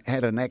he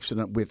had an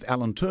accident with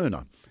Alan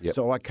Turner. Yep.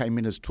 So I came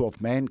on as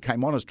 12th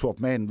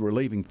man,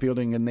 relieving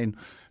fielding, and then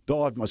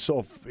dived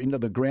myself into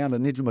the ground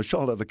and injured my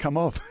shoulder to come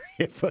off.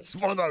 It was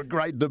one of a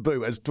great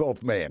debut as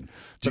 12th man.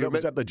 But it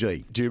was at the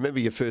G. Do you remember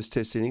your first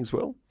Test innings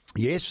well?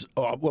 Yes.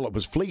 Well, it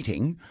was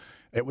fleeting.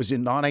 It was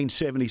in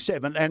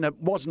 1977, and it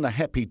wasn't a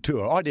happy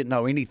tour. I didn't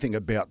know anything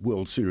about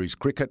World Series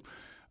cricket.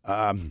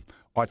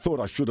 I thought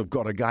I should have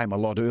got a game a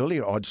lot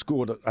earlier. I'd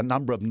scored a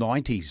number of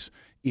 90s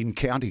in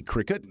county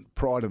cricket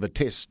prior to the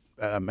test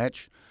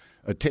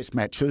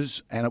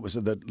matches, and it was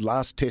the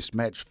last test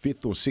match,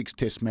 5th or 6th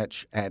test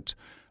match at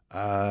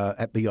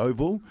the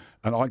Oval,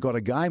 and I got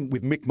a game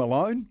with Mick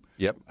Malone.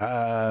 Yep.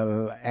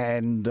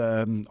 And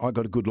I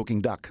got a good-looking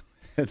duck.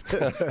 As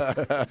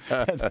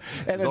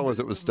long as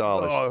it was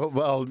stylish. Oh,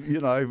 well,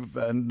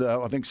 and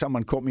I think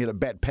someone caught me at a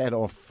bat pad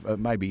off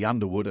maybe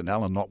Underwood, and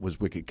Alan Knott was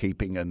wicket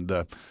keeping, and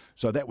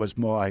so that was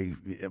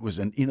it was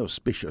an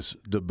inauspicious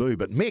debut.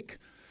 But Mick,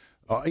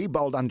 he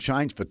bowled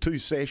unchanged for 2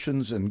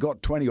 sessions and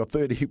got 20 or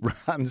 30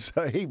 runs,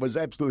 so he was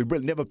absolutely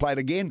brilliant. Never played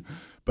again,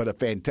 but a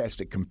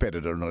fantastic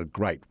competitor and a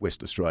great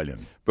West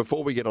Australian.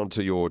 Before we get on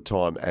to your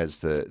time as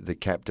the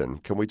captain,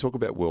 can we talk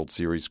about World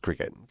Series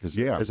cricket? Because,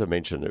 as I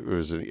mentioned, it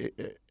was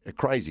a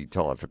crazy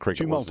time for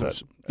cricket,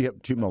 tumultuous. Wasn't it?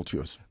 Yep,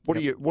 tumultuous. What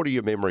are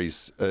your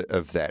memories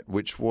of that,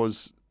 which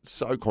was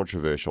so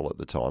controversial at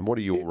the time? What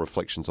are your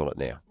reflections on it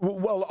now?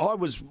 Well, I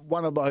was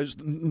one of those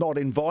not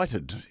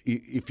invited,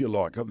 if you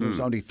like. There was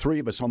only 3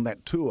 of us on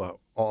that tour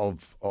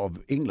of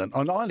England,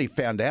 and I only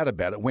found out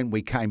about it when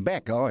we came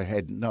back. I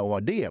had no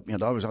idea.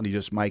 I was only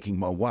just making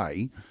my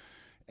way.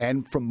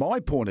 And from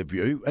my point of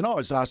view, and I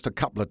was asked a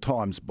couple of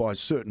times by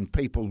certain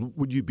people,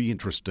 would you be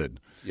interested?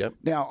 Yep.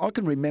 Now, I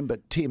can remember,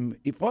 Tim,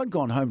 if I'd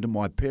gone home to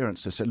my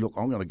parents and said, look,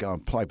 I'm going to go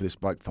and play for this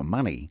bloke for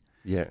money,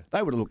 they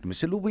would have looked at me and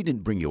said, look, we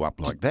didn't bring you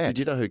up like that. Did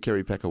you know who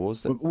Kerry Packer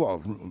was then?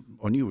 Well,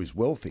 I knew he was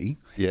wealthy.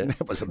 Yeah.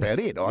 That was about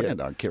it. I didn't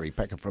know Kerry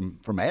Packer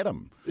from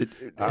Adam. It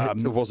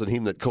wasn't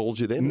him that called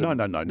you then? No.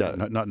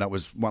 It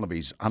was one of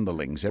his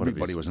underlings.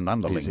 Everybody was an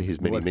underling. His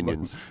many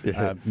minions.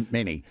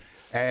 Many.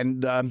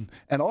 And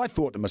I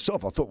thought to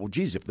myself, well,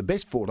 geez, if the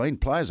best 14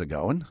 players are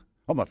going,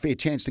 I'm a fair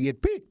chance to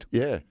get picked.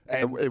 Yeah.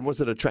 And was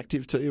it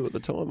attractive to you at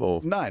the time?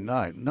 Or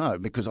No,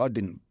 because I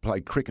didn't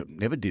play cricket,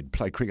 never did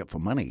play cricket for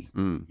money.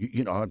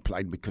 I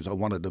played because I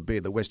wanted to be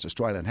the West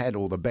Australian hat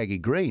or the baggy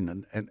green,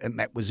 and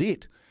that was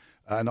it.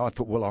 And I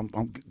thought, well, I'm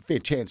a fair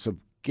chance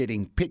of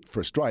getting picked for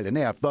Australia.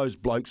 Now, if those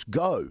blokes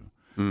go,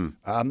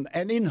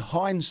 and in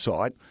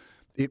hindsight,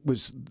 it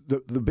was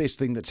the best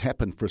thing that's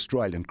happened for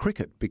Australian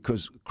cricket,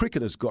 because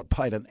cricketers got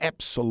paid an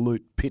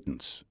absolute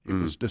pittance. It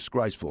was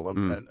disgraceful,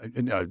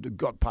 and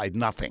got paid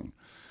nothing.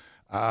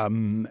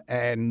 And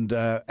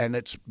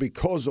it's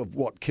because of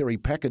what Kerry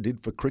Packer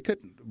did for cricket,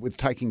 with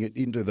taking it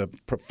into the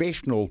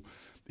professional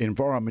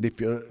environment,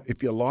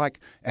 if you like,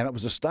 and it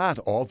was a start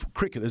of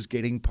cricketers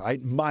getting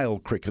paid, male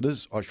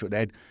cricketers, I should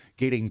add,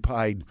 getting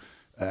paid,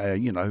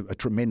 a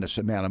tremendous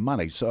amount of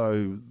money.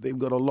 So they've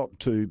got a lot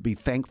to be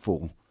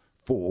thankful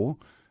for,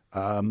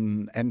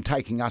 and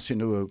taking us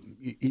into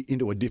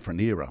a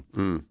different era,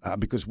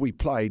 because we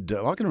played.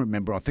 I can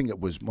remember. I think it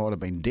might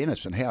have been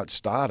Dennis, and how it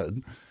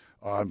started.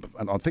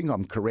 And I think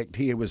I'm correct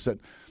here. Was that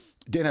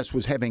Dennis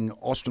was having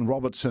Austin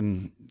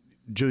Robertson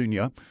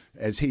Jr.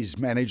 as his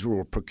manager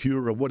or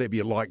procurer, whatever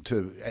you like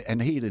to,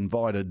 and he had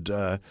invited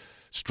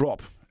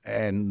Strop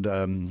and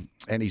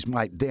his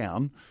mate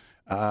down.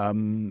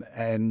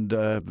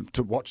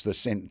 To watch the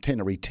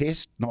centenary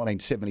test,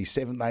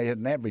 1977, they had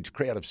an average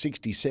crowd of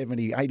 60,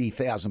 70,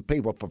 80,000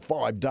 people for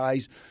 5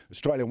 days.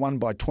 Australia won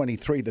by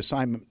 23, the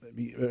same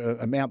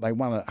amount they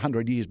won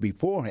 100 years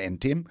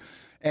beforehand, Tim.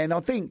 And I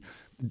think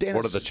Dennis...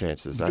 What are the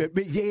chances, eh?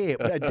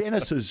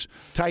 Dennis's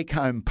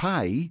take-home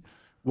pay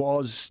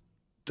was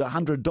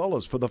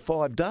 $100 for the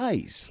 5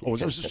 days. Or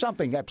it was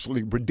something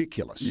absolutely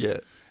ridiculous. Yeah.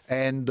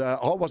 And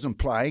I wasn't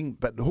playing,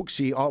 but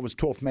Hooksy, I was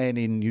 12th man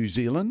in New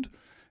Zealand,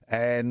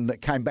 and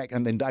came back,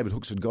 and then David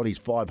Hooks had got his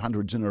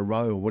 500s in a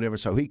row or whatever,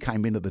 so he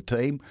came into the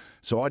team.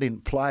 So I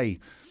didn't play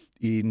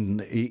in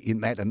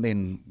that, and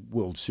then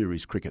World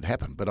Series cricket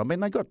happened. But, I mean,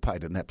 they got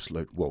paid an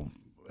absolute,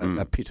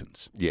 a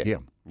pittance. Yeah.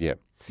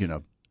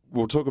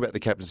 we'll talk about the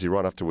captaincy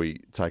right after we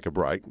take a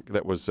break.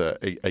 That was,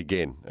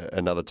 again,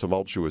 another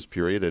tumultuous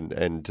period.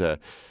 And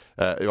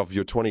of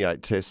your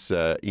 28 tests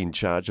in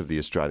charge of the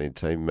Australian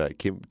team,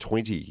 Kim,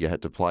 20 you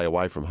had to play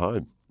away from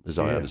home, as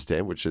I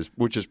understand, which is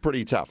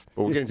pretty tough.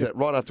 But we'll get into that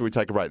right after we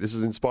take a break. This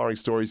is Inspiring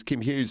Stories.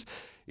 Kim Hughes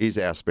is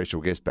our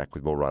special guest. Back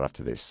with more right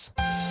after this.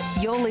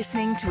 You're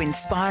listening to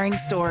Inspiring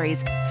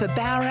Stories for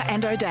Bowra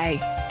and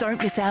O'Dea.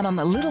 Don't miss out on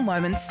the little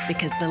moments,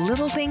 because the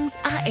little things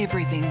are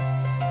everything.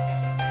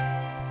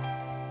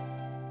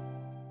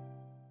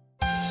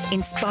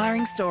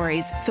 Inspiring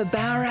Stories for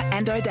Bowra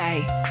and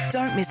O'Dea.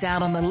 Don't miss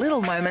out on the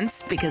little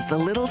moments, because the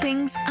little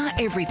things are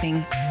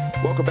everything.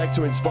 Welcome back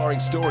to Inspiring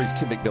Stories.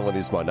 Tim McMillan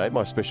is my name.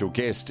 My special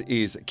guest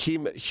is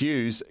Kim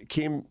Hughes.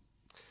 Kim,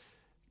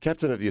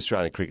 captain of the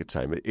Australian cricket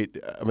team.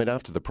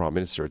 After the Prime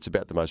Minister, it's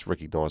about the most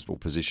recognisable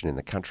position in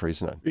the country,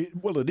 isn't it?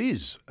 Well, it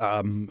is.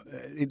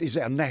 It is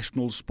our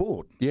national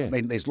sport. Yeah.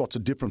 There's lots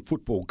of different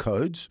football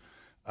codes,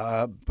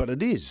 but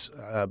it is,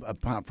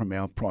 apart from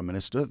our Prime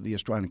Minister, the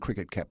Australian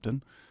cricket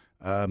captain.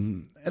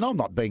 And I'm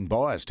not being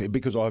biased here,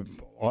 because I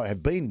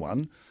have been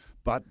one,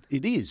 but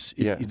it is.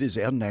 It is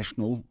our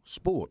national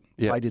sport,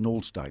 played in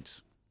all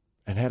states.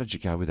 And how did you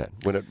go with that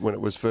when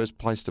it was first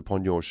placed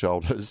upon your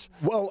shoulders?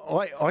 Well,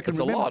 I can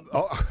remember.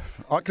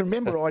 I can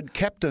remember I'd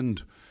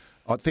captained,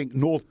 I think,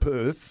 North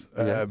Perth.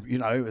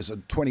 As a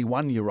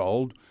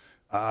 21-year-old.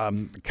 A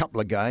couple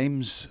of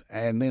games,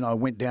 and then I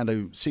went down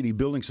to City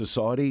Building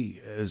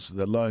Society as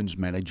the loans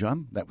manager.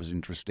 That was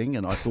interesting,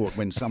 and I thought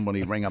when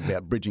somebody rang up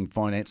about bridging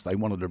finance, they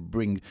wanted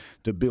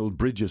to build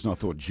bridges, and I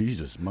thought,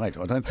 Jesus, mate,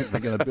 I don't think they're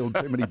going to build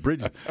too many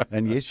bridges.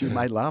 And yes, you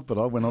may laugh, but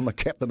I went on to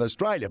captain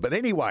Australia. But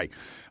anyway,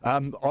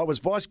 I was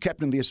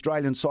vice-captain of the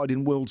Australian side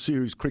in World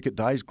Series cricket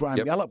days.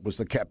 Graham Yallop was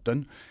the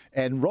captain,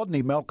 and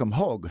Rodney Malcolm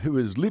Hogg, who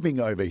is living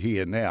over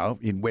here now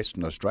in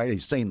Western Australia,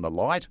 he's seen the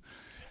light.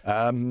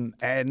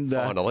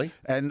 Finally,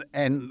 and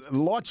the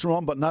lights are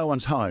on, but no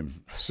one's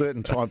home.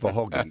 Certain time for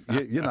Hoggy.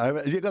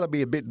 You've got to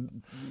be a bit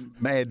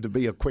mad to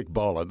be a quick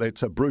bowler.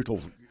 It's a brutal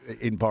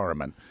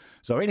environment.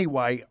 So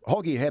anyway,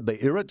 Hoggy had the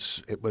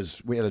irrits.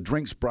 We had a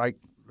drinks break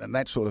and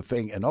that sort of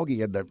thing. And Hoggy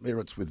had the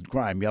irrits with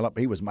Graham Yallop.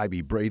 He was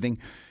maybe breathing.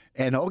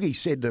 And Hoggy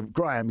said to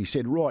Graham, he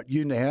said, right,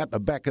 you now out the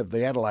back of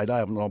the Adelaide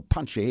Oval and I'll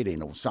punch your head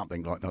in or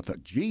something like that. I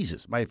thought,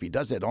 Jesus, mate, if he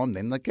does that, I'm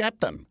then the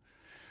captain.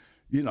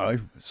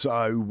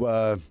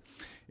 So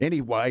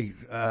anyway,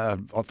 I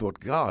thought,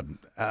 God.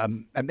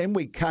 And then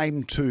we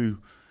came to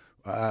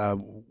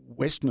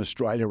Western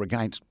Australia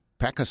against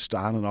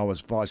Pakistan, and I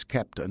was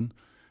vice-captain.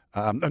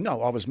 I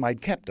was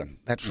made captain.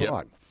 That's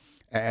right.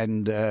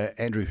 And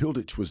Andrew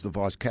Hilditch was the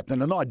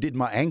vice-captain, and I did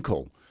my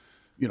ankle,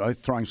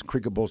 throwing some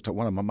cricket balls to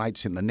one of my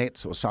mates in the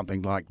nets or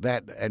something like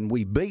that, and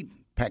we beat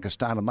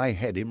Pakistan, and they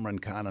had Imran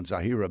Khan and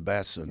Zahir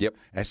Abbas and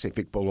Asif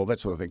Iqbal, all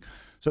that sort of thing.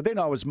 So then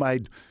I was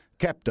made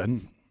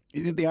captain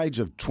at the age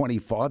of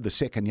 25, the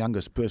second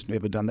youngest person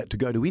ever done that, to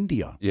go to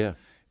India. Yeah.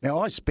 Now,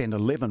 I spent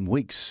 11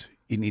 weeks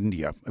in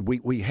India.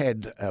 We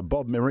had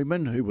Bob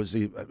Merriman, who was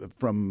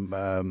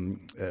from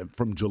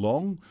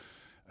Geelong,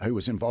 who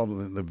was involved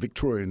in the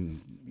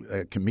Victorian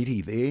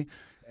committee there.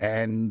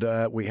 And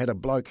we had a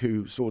bloke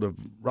who sort of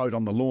rode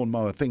on the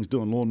lawnmower things,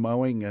 doing lawn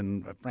mowing,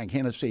 and Frank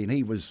Hennessy, and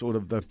he was sort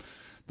of the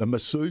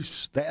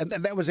masseuse. And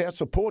that was our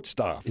support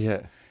staff.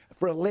 Yeah.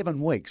 For 11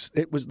 weeks.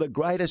 It was the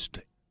greatest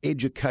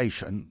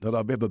education that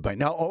I've ever been.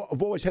 Now,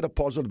 I've always had a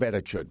positive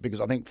attitude, because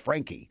I think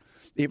Frankie,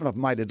 even if I've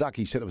made a duck,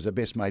 he said it was the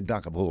best made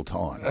duck of all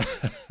time.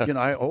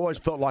 I always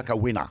felt like a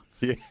winner.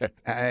 Yeah.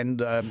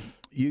 And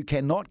you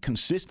cannot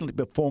consistently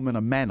perform in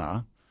a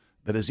manner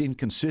that is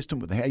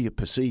inconsistent with how you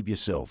perceive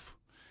yourself.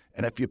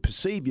 And if you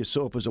perceive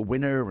yourself as a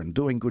winner and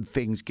doing good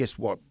things, guess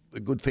what?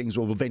 The good things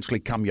will eventually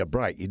come your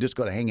break. You just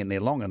got to hang in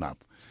there long enough.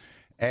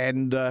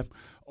 And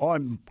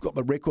I've got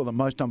the record that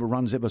most number of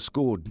runs ever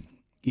scored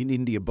in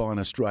India by an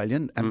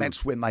Australian, and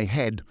that's when they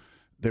had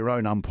their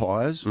own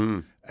umpires.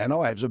 And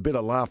I have a bit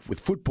of laugh with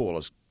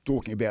footballers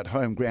talking about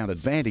home ground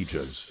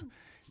advantages.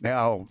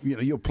 Now,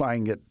 you're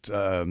playing at,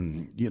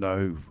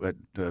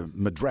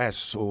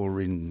 Madras or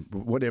in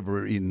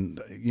whatever,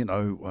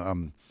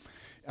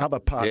 other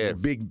parts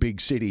of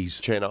big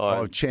cities.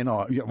 Chennai.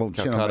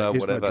 Calcutta,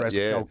 whatever. Madras,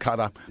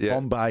 Calcutta,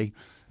 Bombay,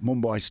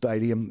 Mumbai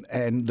Stadium.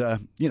 And,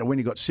 when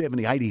you've got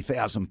 70,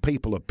 80,000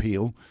 people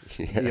appeal,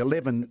 the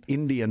 11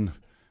 Indian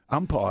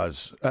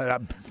umpires,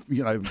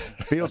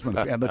 fieldsmen,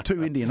 and the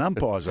 2 Indian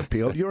umpires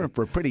appealed, you're in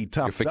for a pretty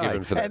tough day. You're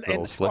forgiven for that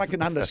and I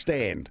can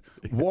understand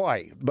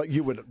why, but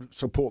you would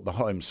support the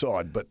home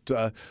side.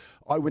 But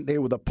I went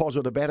there with a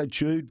positive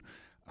attitude.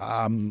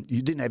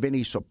 You didn't have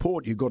any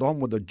support. You got on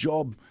with the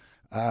job.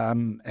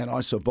 And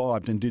I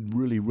survived and did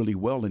really, really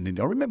well in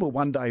India. I remember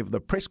one day of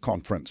the press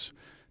conference,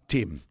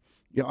 Tim.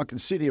 I can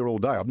sit here all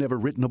day. I've never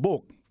written a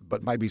book,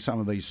 but maybe some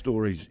of these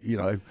stories,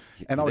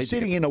 And I was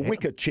sitting in a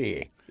wicker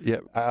chair.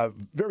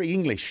 Very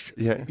English.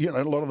 A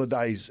lot of the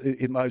days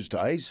in those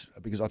days,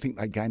 because I think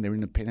they gained their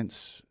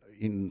independence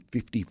in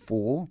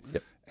 1954,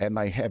 and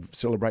they have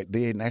celebrate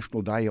their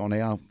National Day on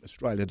our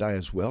Australia Day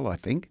as well, I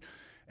think.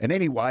 And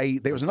anyway,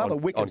 there was another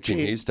wicket on Kim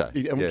chair. Hughes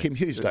Day. On Kim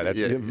Hughes Day.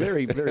 That's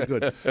very, very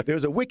good. There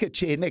was a wicket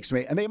chair next to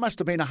me, and there must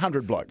have been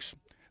 100 blokes.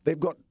 They've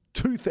got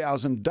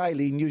 2,000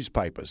 daily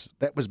newspapers.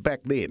 That was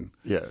back then.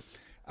 Yeah.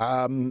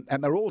 And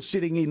they're all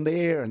sitting in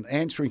there and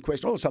answering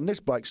questions. All of a sudden, this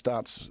bloke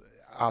starts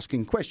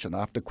asking question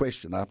after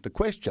question after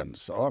question.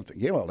 So I'm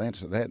thinking, yeah, I'll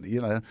answer that,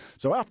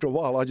 So after a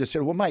while, I just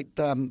said, well, mate,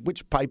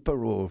 which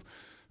paper or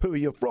who are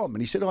you from?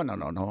 And he said, oh,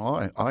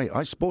 no,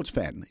 I sports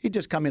fan. He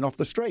just come in off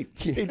the street.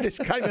 He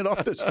just came in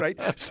off the street,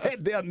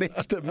 sat down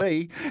next to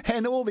me,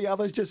 and all the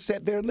others just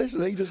sat there and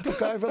listened. He just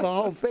took over the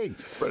whole thing.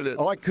 Brilliant.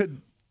 I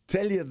could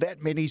tell you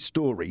that many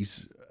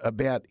stories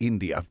about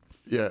India.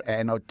 Yeah.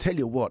 And I'll tell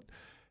you what,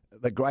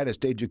 the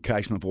greatest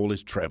education of all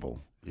is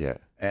travel. Yeah.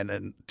 And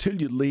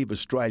until you leave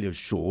Australia's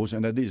shores,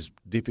 and it is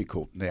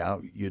difficult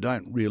now, you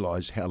don't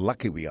realise how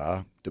lucky we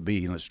are to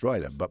be in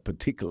Australia, but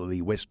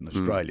particularly Western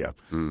Australia.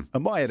 And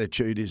my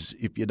attitude is,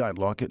 if you don't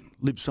like it,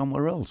 live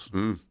somewhere else.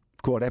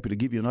 Quite happy to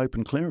give you an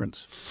open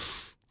clearance.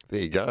 There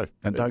you go.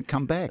 And don't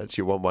come back. That's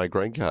your one-way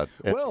green card.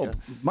 Well,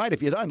 mate,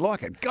 if you don't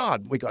like it,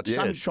 God, we got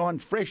sunshine,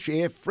 fresh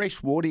air,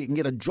 fresh water. You can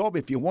get a job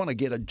if you want to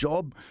get a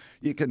job.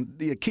 Your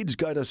kids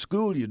go to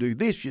school. You do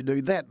this, you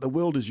do that. The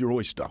world is your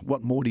oyster.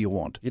 What more do you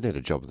want? You need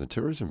a job in the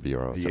Tourism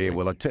Bureau or something. Yeah,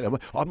 well, I tell you,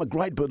 I'm a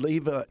great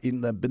believer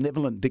in the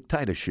benevolent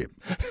dictatorship.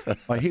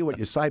 I hear what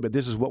you say, but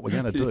this is what we're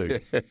going to do.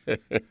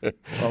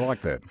 I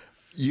like that.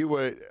 You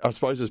were, I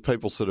suppose, as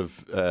people sort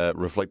of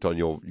reflect on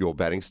your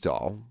batting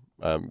style,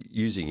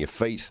 using your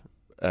feet.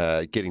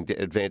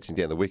 Advancing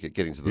down the wicket,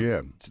 getting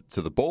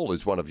to the ball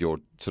is one of your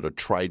sort of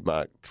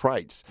trademark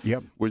traits.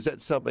 Yep. Was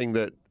that something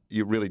that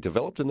you really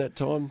developed in that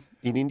time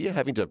in India,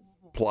 having to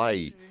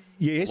play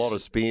a lot of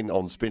spin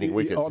on spinning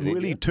wickets? On really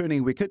India?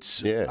 turning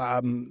wickets.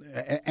 Yeah.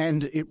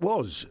 And it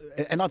was.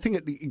 And I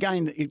think,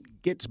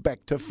 it gets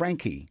back to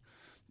Frankie.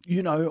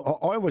 I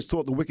always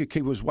thought the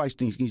wicketkeeper was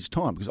wasting his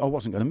time because I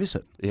wasn't going to miss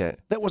it. Yeah.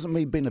 That wasn't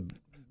me being a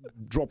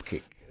drop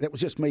kick. That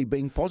was just me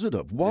being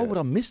positive. Why would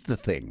I miss the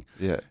thing?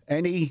 Yeah.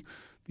 And he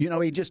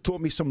just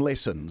taught me some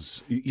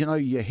lessons.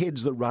 Your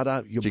head's the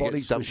rudder, your Did you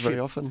body's get stumped the ship. very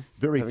often?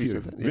 Very few.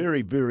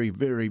 Very, very,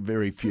 very,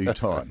 very few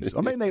times. I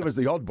mean, there was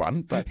the odd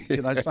one, but,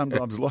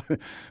 sometimes.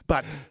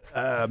 But,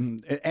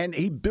 and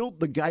he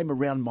built the game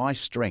around my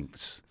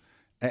strengths.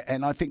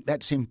 And I think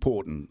that's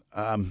important.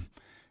 And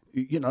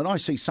I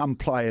see some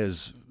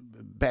players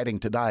batting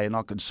today and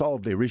I could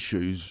solve their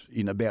issues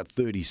in about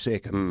 30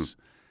 seconds.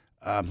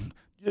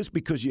 Just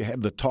because you have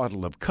the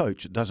title of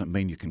coach, it doesn't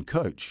mean you can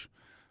coach.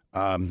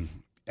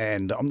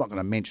 And I'm not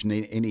going to mention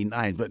any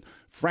names, but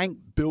Frank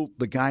built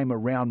the game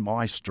around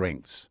my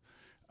strengths.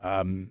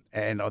 And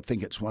I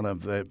think it's one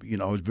of the,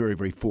 I was very,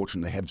 very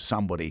fortunate to have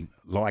somebody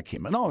like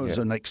him. And I was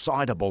an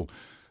excitable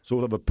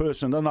sort of a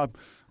person. And I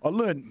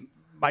learned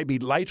maybe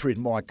later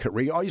in my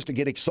career, I used to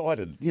get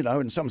excited,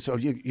 and some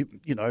sort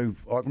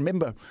of, I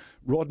remember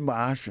Rod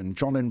Marsh and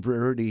John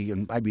Inverity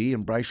and maybe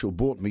Ian Brayshaw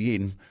brought me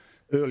in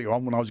earlier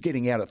on when I was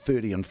getting out at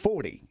 30 and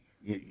 40,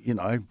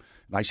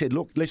 They said,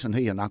 look, listen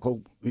here,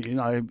 Knuckle,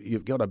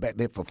 you've got to bat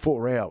there for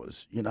 4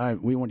 hours.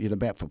 We want you to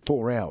bat for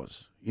 4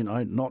 hours,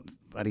 not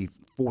bloody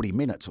 40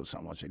 minutes or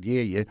something. I said,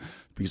 yeah,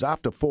 because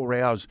after 4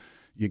 hours,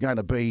 you're going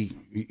to be,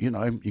 you're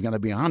going to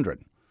be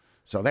 100.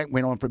 So that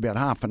went on for about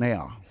half an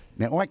hour.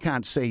 Now, I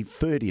can't see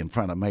 30 in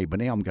front of me, but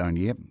now I'm going,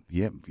 yep.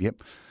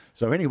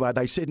 So anyway,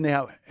 they said,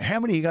 now, how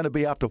many are you going to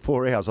be after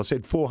 4 hours? I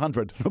said,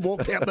 400. I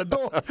walked out the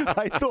door.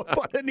 I thought,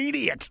 what an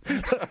idiot.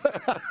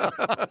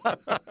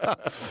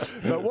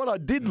 But what I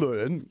did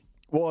learn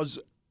was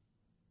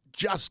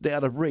just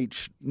out of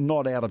reach,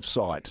 not out of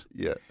sight.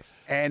 Yeah.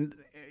 And,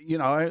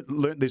 I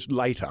learned this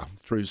later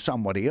through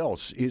somebody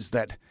else, is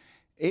that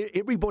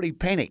everybody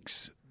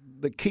panics.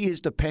 The key is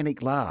to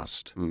panic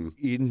last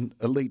in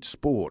elite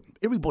sport.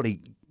 Everybody,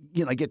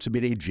 gets a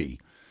bit edgy.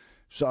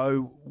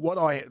 So what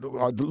I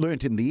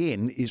learnt in the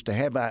end is to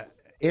have a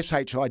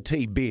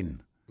SHIT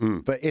bin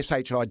for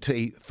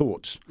SHIT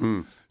thoughts.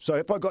 So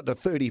if I got to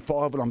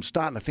 35 and I'm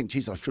starting to think,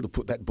 geez, I should have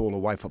put that ball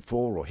away for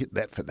 4 or hit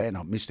that for that and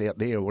I missed out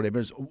there or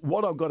whatever,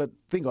 what I've got to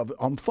think of,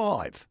 I'm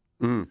 5.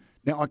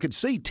 Now, I could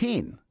see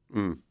 10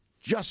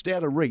 just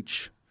out of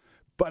reach,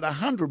 but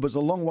 100 was a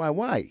long way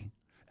away.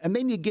 And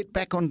then you get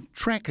back on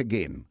track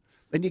again.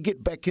 Then you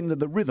get back into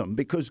the rhythm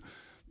because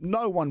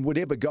no one would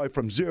ever go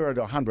from 0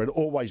 to 100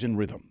 always in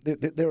rhythm.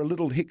 There are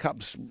little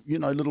hiccups,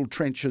 little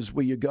trenches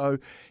where you go.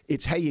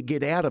 It's how you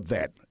get out of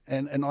that.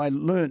 And I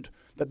learnt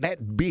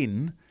that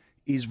bin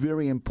is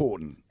very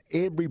important.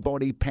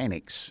 Everybody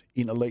panics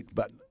in elite,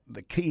 but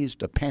the key is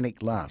to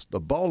panic last.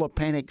 The bowler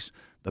panics,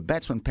 the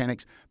batsman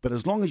panics, but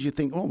as long as you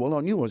think, oh, well,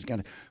 I knew I was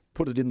going to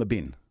put it in the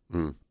bin.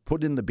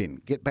 Put it in the bin.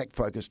 Get back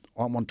focused.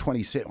 I'm on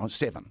 27, on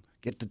 7.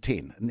 Get to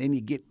 10, and then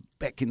you get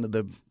back into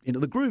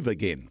the groove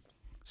again.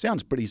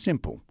 Sounds pretty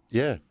simple.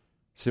 Yeah,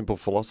 simple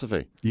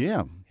philosophy.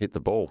 Yeah. Hit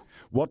the ball.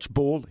 Watch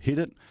ball, hit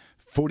it.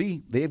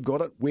 Footy, they've got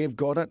it, we've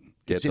got it.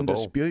 It's in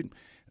dispute.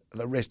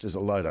 The rest is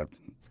a load of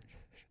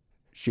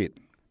shit.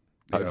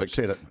 I've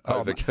said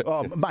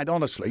it. Mate,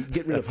 honestly,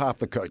 get rid of half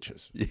the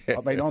coaches. Yeah.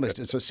 I mean, honest,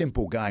 it's a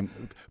simple game.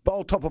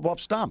 Bowl top of off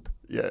stump.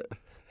 Yeah.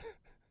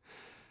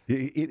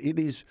 It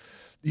is,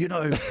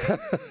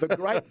 the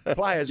great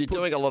players. You're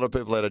doing a lot of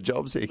people out of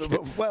jobs here.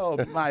 Well,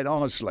 mate,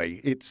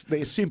 honestly,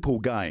 they're simple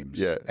games.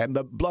 Yeah. And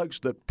the blokes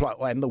that play,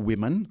 and the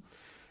women,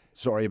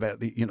 sorry about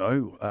the,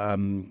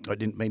 I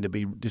didn't mean to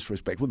be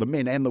disrespectful. The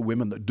men and the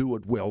women that do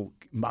it well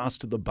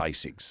master the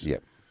basics. Yeah.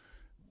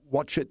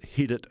 Watch it,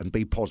 hit it, and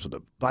be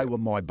positive. They were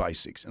my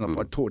basics. And if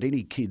I taught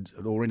any kids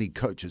or any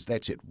coaches,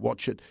 that's it.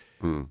 Watch it,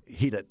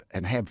 hit it,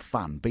 and have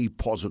fun. Be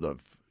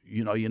positive.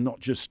 You're not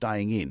just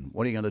staying in.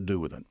 What are you going to do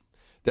with it?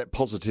 That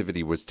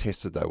positivity was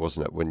tested, though,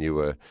 wasn't it, when you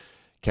were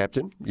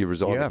captain? You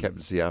resigned the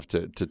captaincy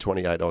after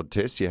 28-odd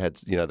tests. You had,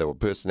 there were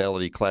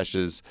personality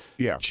clashes,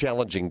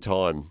 challenging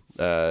time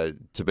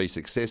to be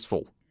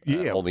successful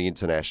on the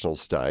international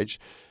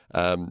stage.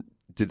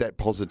 Did that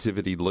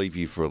positivity leave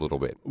you for a little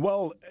bit?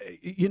 Well,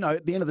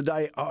 at the end of the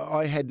day,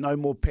 I had no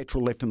more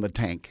petrol left in the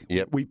tank.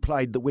 Yep. We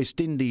played the West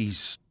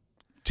Indies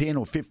 10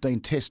 or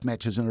 15 test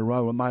matches in a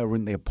row and they were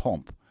in their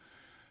pomp.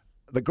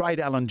 The great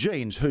Alan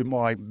Jeans, who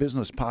my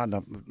business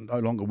partner, no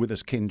longer with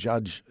us, Ken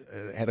Judge,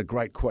 had a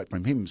great quote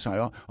from him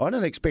saying, I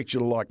don't expect you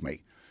to like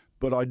me,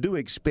 but I do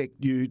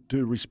expect you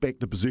to respect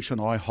the position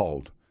I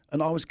hold.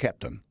 And I was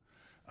captain.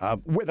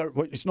 Whether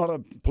it's not a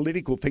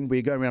political thing where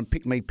you go around,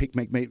 pick me.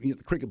 The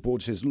cricket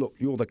board says, look,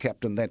 you're the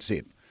captain, that's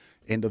it.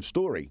 End of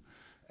story.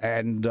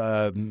 And,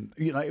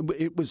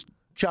 it was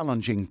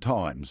challenging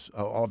times.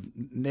 I've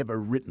never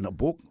written a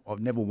book.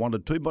 I've never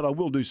wanted to, but I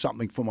will do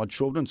something for my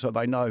children so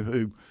they know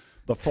who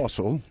the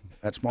fossil,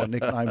 that's my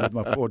nickname with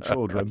my 4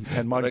 children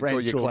and my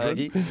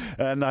grandchildren.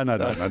 No.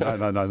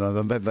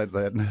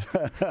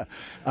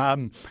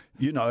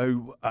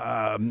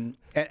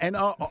 And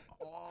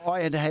I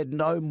had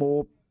no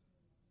more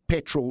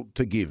petrol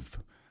to give.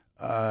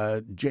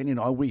 Jenny and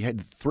I, we had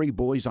 3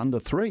 boys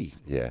under 3.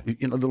 Yeah.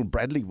 Little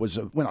Bradley was,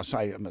 when I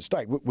say a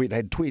mistake, we'd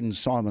had twins,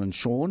 Simon and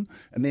Sean,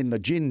 and then the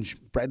Ginge,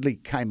 Bradley,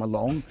 came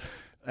along,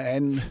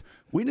 and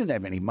we didn't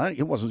have any money.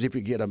 It wasn't as if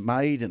you get a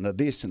maid and a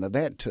this and a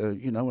that to,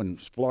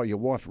 and fly your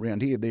wife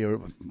around here, there.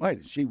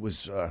 Mate, she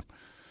was,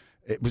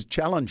 it was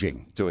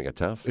challenging. Doing it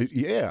tough.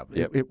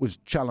 It was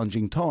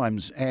challenging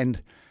times,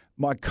 and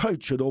my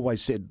coach had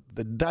always said,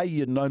 the day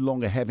you're no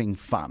longer having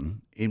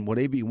fun in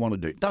whatever you want to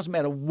do, it doesn't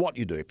matter what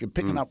you do, if you're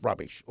picking up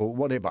rubbish or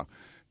whatever,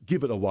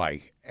 give it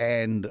away.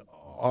 And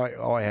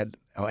I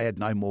had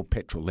no more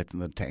petrol left in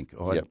the tank.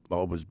 I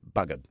was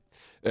buggered.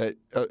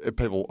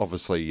 People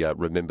obviously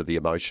remember the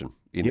emotion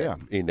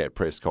in that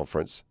press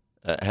conference.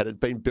 Had it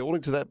been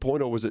building to that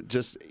point, or was it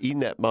just in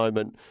that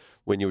moment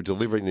when you were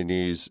delivering the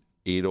news,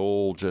 it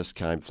all just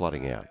came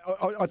flooding out?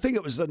 I think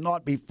it was the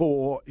night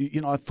before.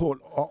 I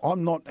thought,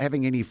 I'm not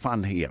having any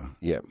fun here.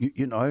 Yeah.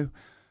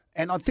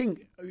 And I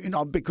think,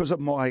 because of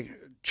my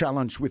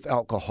challenge with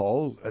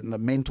alcohol and the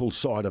mental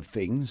side of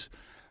things,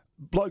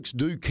 blokes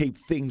do keep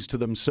things to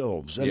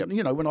themselves. And,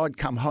 when I'd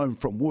come home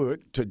from work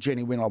to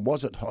Jenny when I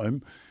was at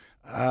home,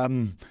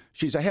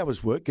 she'd say, how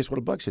was work? Guess what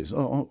a bloke says?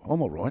 Oh,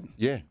 I'm all right.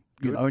 Yeah.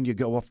 And you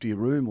go off to your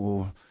room,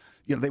 or,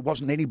 there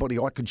wasn't anybody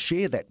I could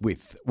share that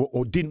with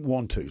or didn't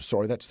want to.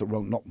 Sorry, that's the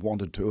wrong, not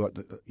wanted to.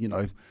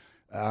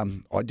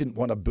 I didn't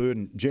want to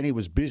burden. Jenny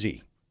was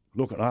busy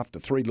looking after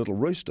 3 little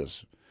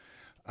roosters.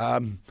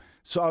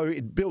 So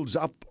it builds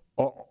up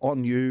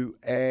on you,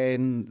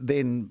 and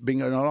then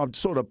I'd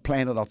sort of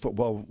planned it. I thought,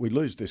 well, we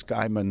lose this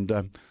game, and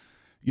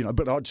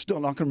but I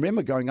can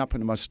remember going up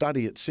into my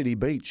study at City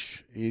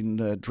Beach in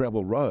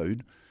Drabble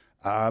Road,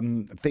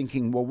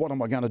 thinking, well, what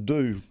am I going to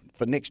do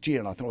for next year?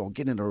 And I thought, I'll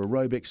get into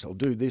aerobics, I'll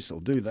do this, I'll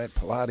do that,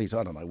 Pilates,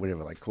 I don't know,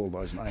 whatever they call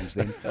those names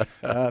then,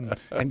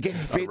 and get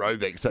fit.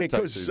 Aerobics, that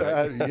because,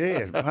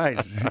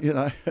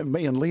 mate,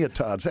 me and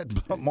leotards,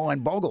 that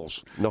mind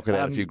boggles. Knocking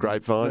out a few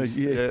grapevines.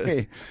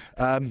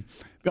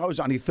 I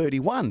was only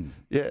 31.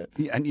 Yeah.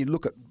 And you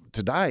look at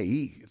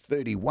today,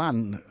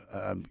 31,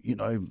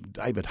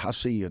 David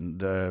Hussey and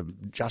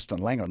Justin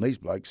Langer and these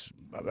blokes,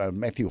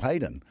 Matthew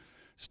Hayden,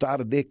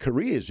 started their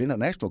careers,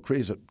 international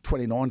careers, at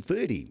 29,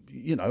 30,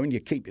 and you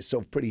keep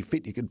yourself pretty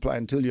fit. You could play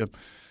until you're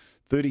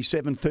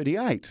 37,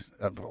 38.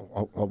 I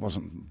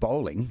wasn't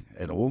bowling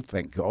at all,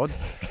 thank God.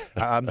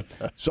 But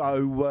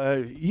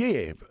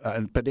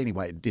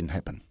anyway, it didn't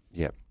happen.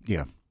 Yeah.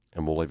 Yeah.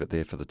 And we'll leave it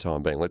there for the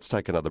time being. Let's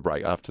take another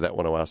break. After that, I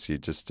want to ask you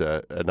just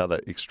another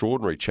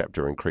extraordinary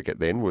chapter in cricket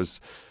then was,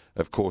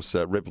 of course,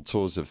 Rebel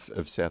Tours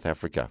of South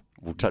Africa.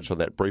 We'll touch on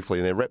that briefly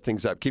and then wrap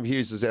things up. Kim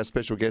Hughes is our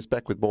special guest.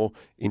 Back with more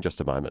in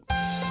just a moment.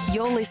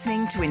 You're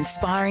listening to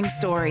Inspiring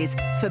Stories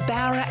for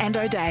Bowra and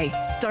O'Dea.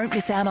 Don't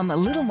miss out on the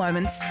little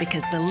moments,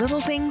 because the little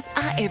things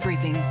are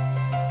everything.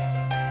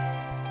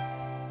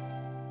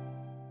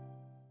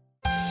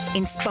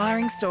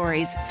 Inspiring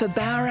Stories for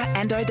Bowra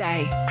and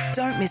O'Dea.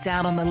 Don't miss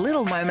out on the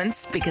little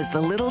moments, because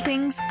the little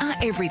things are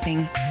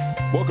everything.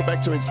 Welcome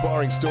back to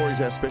Inspiring Stories.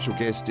 Our special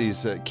guest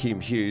is Kim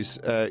Hughes.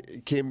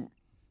 Kim,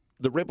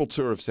 the Rebel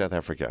Tour of South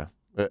Africa,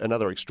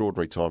 another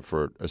extraordinary time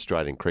for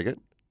Australian cricket.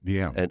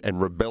 Yeah.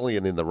 And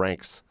rebellion in the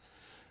ranks.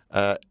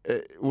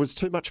 Was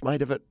too much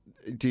made of it,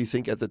 do you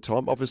think, at the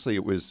time? Obviously,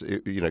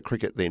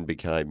 cricket then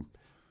became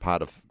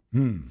part of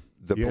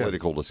the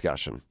political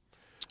discussion.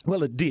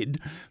 Well, it did.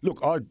 Look,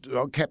 I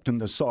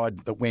captained the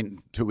side that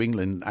went to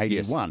England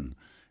 81. Yes.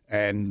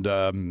 And,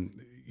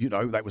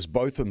 that was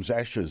Botham's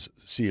Ashes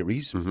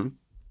series. Mm-hmm.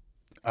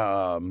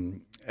 I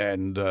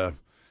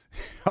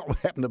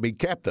happened to be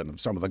captain of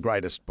some of the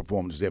greatest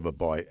performances ever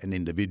by an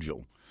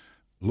individual.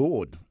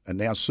 Lord, and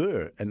now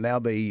Sir, and now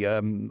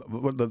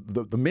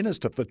the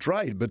Minister for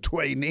Trade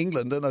between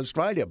England and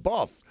Australia,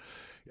 Boff.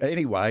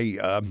 Anyway,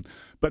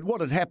 but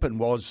what had happened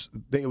was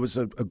there was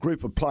a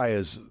group of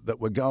players that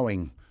were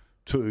going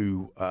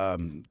to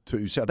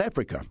South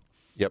Africa.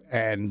 Yep.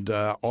 And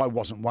I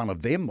wasn't one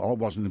of them. I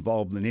wasn't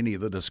involved in any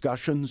of the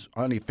discussions.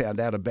 I only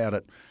found out about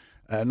it,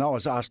 and I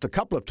was asked a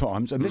couple of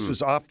times, and this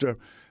was after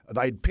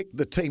they'd picked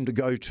the team to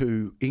go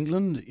to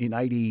England in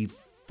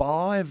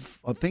 85,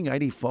 I think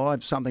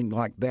 85, something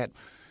like that.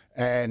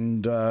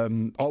 And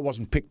I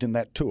wasn't picked in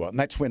that tour. And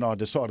that's when I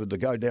decided to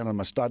go down in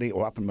my study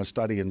or up in my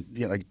study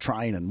and,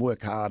 train and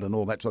work hard and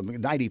all that sort of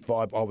thing. In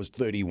 85, I was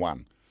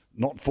 31,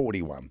 not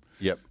 41.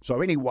 Yep.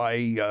 So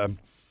anyway,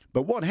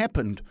 but what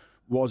happened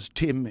was,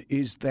 Tim,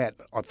 is that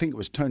I think it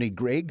was Tony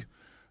Gregg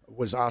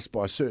was asked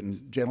by a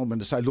certain gentleman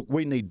to say, look,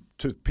 we need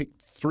to pick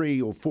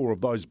 3 or 4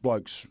 of those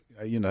blokes,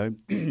 that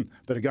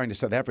are going to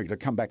South Africa to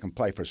come back and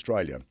play for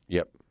Australia.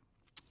 Yep.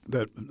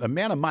 The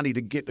amount of money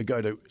to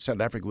go to South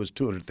Africa was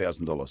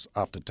 $200,000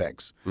 after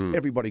tax.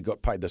 Everybody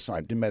got paid the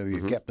same. Didn't matter if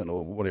you're captain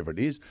or whatever it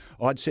is.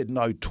 I'd said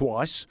no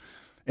twice.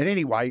 And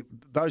anyway,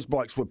 those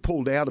blokes were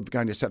pulled out of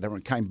going to South Africa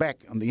and came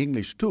back on the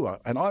English tour.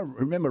 And I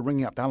remember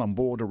ringing up Alan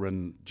Border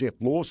and Jeff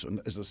Lawson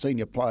as the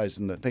senior players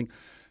in the thing.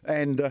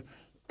 And,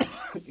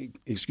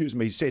 excuse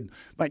me, he said,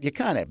 mate, you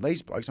can't have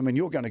these blokes. I mean,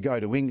 you're going to go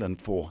to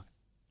England for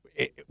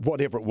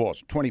whatever it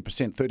was, 20%,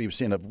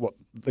 30% of what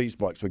these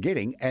blokes were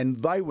getting, and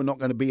they were not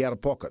going to be out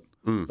of pocket,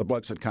 the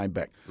blokes that came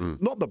back.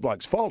 Not the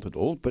bloke's fault at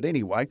all, but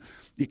anyway,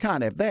 you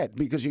can't have that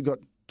because you've got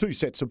 2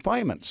 sets of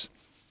payments.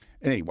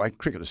 Anyway,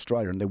 Cricket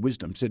Australia in their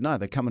wisdom said, no,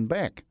 they're coming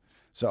back.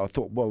 So I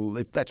thought, well,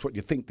 if that's what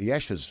you think the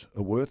Ashes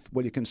are worth,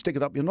 well, you can stick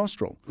it up your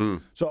nostril.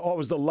 So I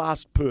was the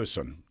last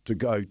person to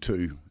go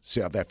to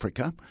South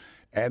Africa,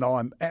 and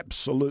I'm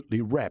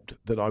absolutely rapt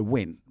that I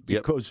went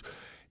because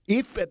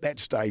if at that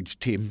stage,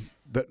 Tim,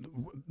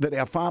 that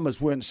our farmers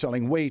weren't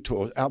selling wheat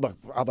or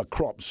other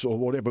crops or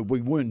whatever,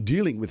 we weren't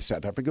dealing with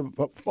South Africa,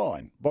 but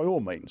fine, by all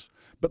means.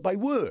 But they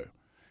were.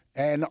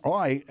 And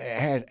I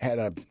had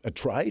a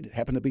trade,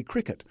 happened to be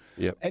cricket.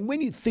 Yep. And when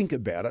you think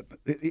about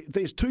it,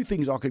 there's 2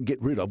 things I could get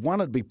rid of. One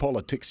would be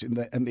politics and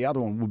the other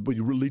one would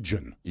be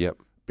religion. Yep.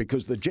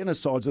 Because the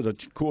genocides that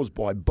are caused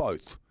by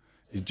both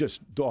is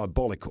just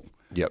diabolical.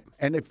 Yep.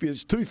 And if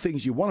there's 2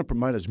 things you want to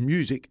promote is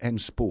music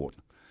and sport.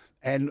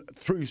 And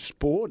through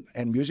sport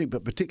and music,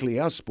 but particularly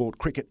our sport,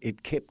 cricket,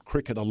 it kept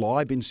cricket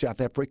alive in South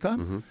Africa.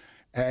 Mm-hmm.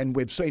 And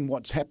we've seen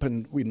what's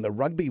happened in the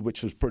rugby,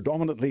 which was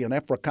predominantly an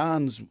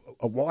Afrikaans,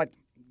 a white,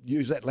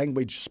 use that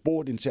language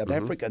sport in South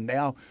Africa.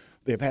 Now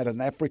they've had an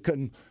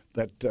African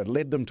that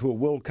led them to a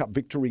World Cup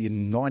victory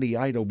in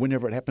 98 or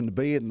whenever it happened to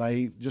be, and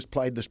they just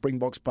played the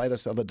Springboks, played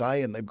us the other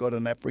day, and they've got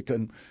an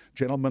African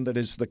gentleman that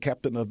is the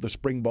captain of the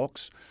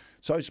Springboks.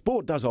 So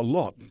sport does a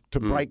lot to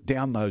break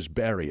down those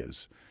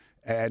barriers.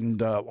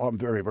 And I'm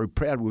very, very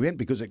proud we went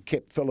because it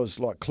kept fellas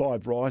like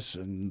Clive Rice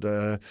and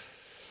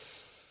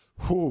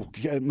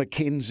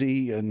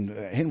Mackenzie and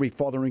Henry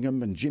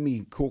Fotheringham and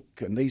Jimmy Cook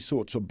and these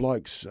sorts of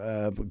blokes,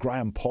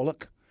 Graham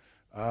Pollock,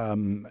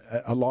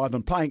 alive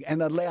and playing,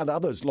 and allowed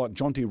others like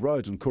Jonty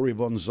Rhodes and Corey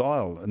von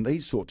Zyl and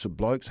these sorts of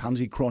blokes,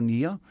 Hansi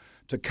Cronje,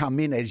 to come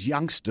in as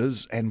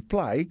youngsters and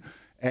play.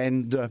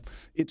 And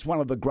it's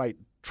one of the great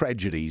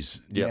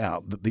tragedies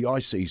now that the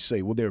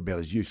ICC, well, they're about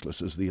as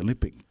useless as the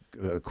Olympic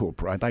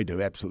Corporation. They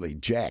do absolutely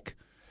jack.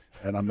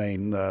 And I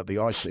mean, the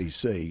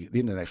ICC, the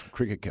International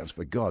Cricket Council,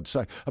 for God's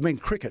sake. I mean,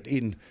 cricket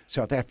in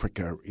South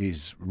Africa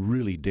is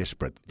really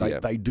desperate.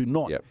 They do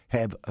not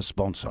have a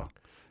sponsor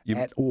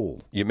at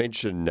all. You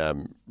mentioned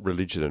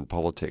religion and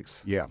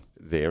politics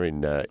there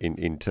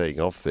in teeing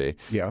off there.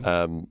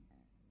 Yeah.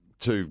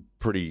 2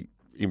 pretty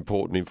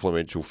important,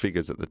 influential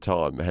figures at the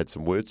time had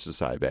some words to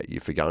say about you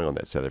for going on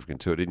that South African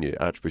tour, didn't you?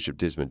 Archbishop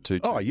Desmond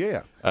Tutu. Oh,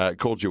 yeah.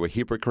 Called you a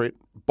hypocrite.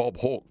 Bob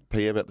Hawke,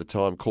 PM at the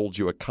time, called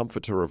you a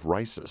comforter of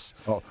racists.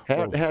 Oh,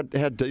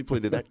 how deeply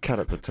did that cut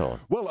at the time?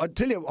 Well, I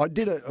tell you, I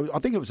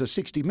think it was a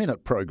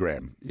 60-minute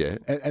program. Yeah.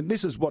 And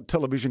this is what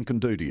television can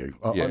do to you.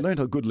 I learnt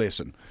a good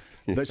lesson.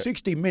 The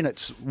 60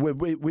 minutes were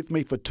with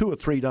me for 2 or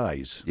 3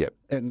 days. Yep.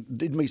 And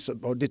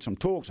I did some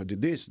talks, I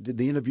did this, did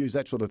the interviews,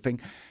 that sort of thing.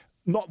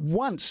 Not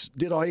once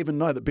did I even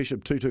know that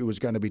Bishop Tutu was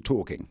going to be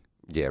talking.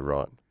 Yeah,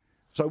 right.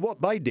 So what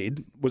they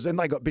did was then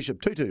they got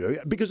Bishop Tutu,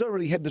 because they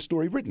already had the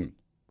story written.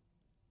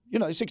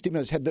 60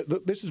 Minutes had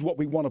this is what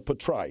we want to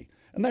portray.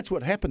 And that's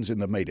what happens in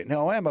the media.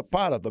 Now, I am a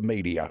part of the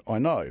media, I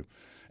know.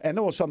 And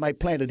all of a sudden they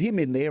planted him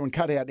in there and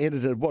cut out,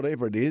 edited,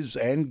 whatever it is,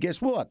 and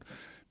guess what?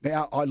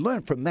 Now, I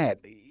learned from that,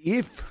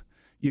 if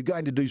you're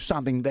going to do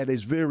something that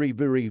is very,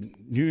 very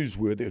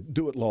newsworthy,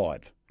 do it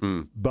live.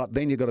 But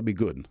then you've got to be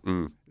good.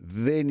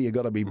 Then you've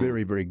got to be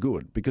very, very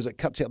good because it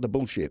cuts out the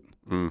bullshit.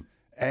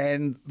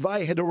 And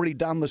they had already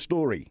done the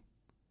story.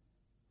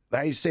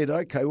 they said,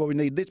 okay, well, we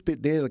need this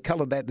bit there to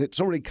colour that. It's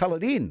already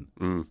coloured in.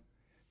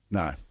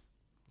 No.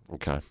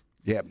 Okay.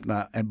 Yeah,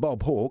 no. And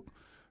Bob Hawke,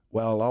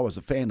 well, I was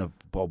a fan of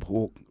Bob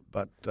Hawke,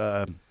 but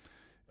I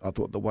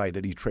thought the way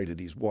that he treated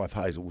his wife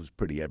Hazel was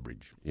pretty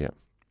average. Yeah.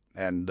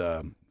 And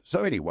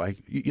so anyway,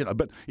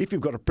 but if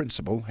you've got a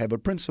principle, have a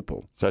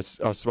principle. So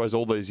I suppose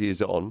all these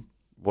years on,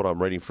 what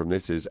I'm reading from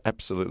this is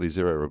absolutely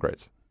zero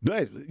regrets.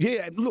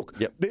 Yeah, look,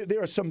 Yep.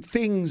 there are some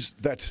things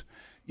that,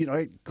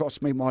 it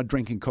cost me my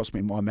drinking, cost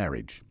me my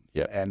marriage.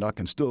 Yep. And I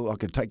can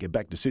take you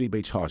back to City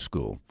Beach High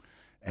School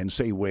and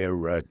see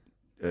where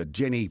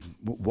Jenny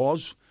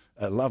was,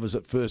 lovers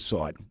at first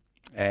sight.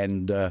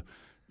 And, I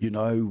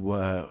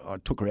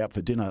took her out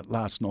for dinner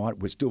last night.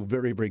 We're still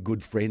very, very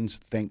good friends,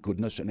 thank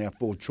goodness. And our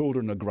 4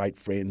 children are great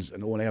friends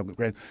and all our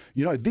grand.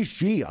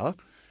 This year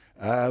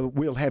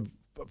we'll have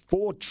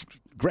 4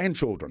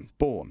 grandchildren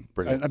born.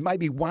 Brilliant. And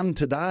maybe 1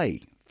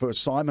 today for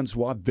Simon's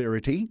wife,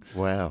 Verity.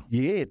 Wow.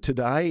 Yeah,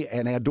 today.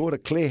 And our daughter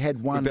Claire had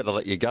 1. We better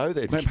let you go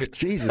then.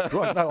 Jesus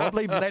Christ, no, I'm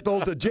leaving that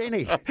all to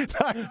Jenny.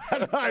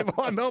 No,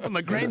 I'm helping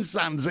the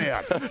grandsons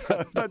out.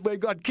 But we've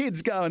got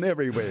kids going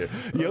everywhere.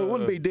 You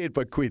wouldn't be dead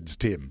for quids,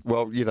 Tim.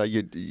 Well,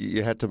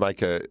 you had to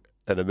make an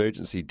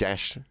emergency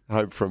dash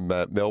home from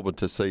Melbourne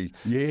to see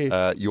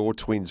your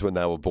twins when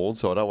they were born,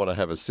 so I don't want to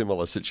have a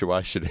similar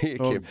situation here,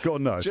 Kim.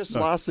 God, no. Just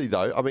lastly,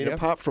 though, I mean,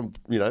 apart from,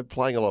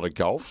 playing a lot of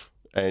golf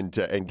and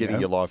getting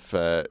your life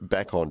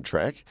back on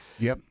track,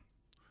 Yep.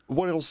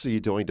 what else are you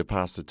doing to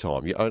pass the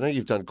time? I know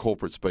you've done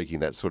corporate speaking,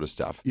 that sort of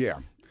stuff. Yeah.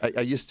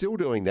 Are you still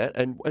doing that?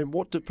 And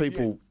what do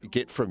people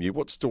get from you?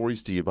 What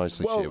stories do you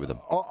mostly share with them?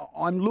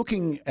 I'm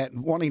looking at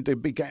wanting to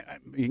be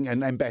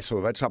an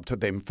ambassador. That's up to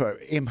them for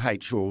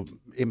MH or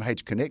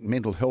MH Connect,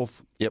 Mental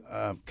Health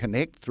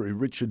Connect through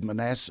Richard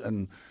Manass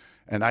and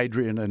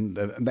Adrian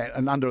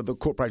and under the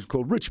corporation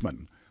called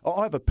Richmond.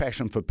 I have a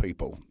passion for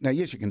people. Now,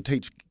 yes, you can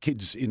teach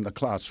kids in the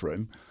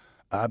classroom,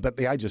 but at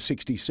the age of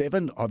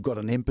 67, I've got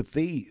an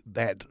empathy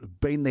that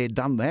been there,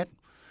 done that.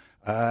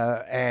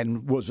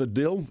 And was a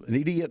dill, an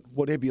idiot,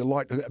 whatever you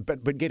like,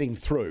 but getting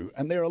through.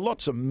 And there are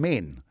lots of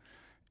men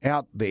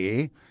out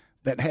there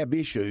that have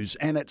issues,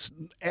 and it's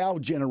our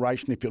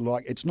generation, if you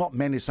like. It's not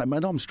men who say,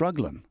 mate, I'm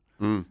struggling.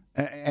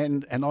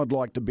 And I'd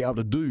like to be able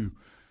to do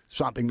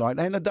something like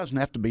that. And it doesn't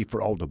have to be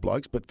for older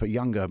blokes, but for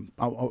younger,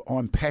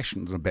 I'm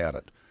passionate about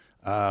it.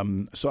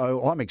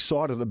 So I'm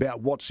excited about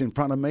what's in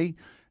front of me,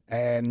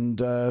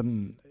 and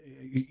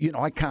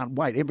I can't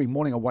wait. Every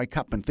morning I wake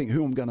up and think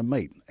who I'm going to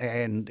meet,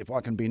 and if I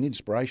can be an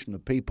inspiration to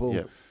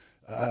people,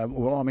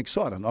 well, I'm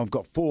excited. I've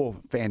got 4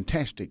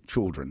 fantastic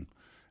children,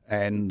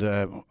 and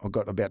I've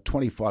got about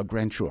 25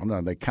 grandchildren. I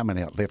know they're coming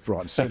out left,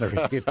 right, and centre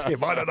here,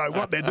 Tim. I don't know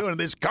what they're doing in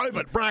this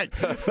COVID break.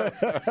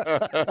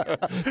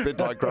 A bit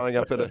like growing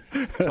up in a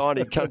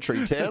tiny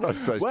country town, I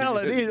suppose. Well,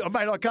 it is.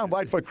 Mate, I can't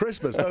wait for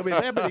Christmas. There'll be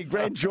that many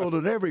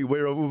grandchildren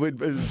everywhere,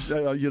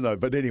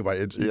 But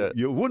anyway,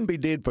 you wouldn't be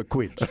dead for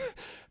quids.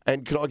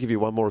 And can I give you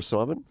one more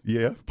assignment?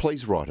 Yeah.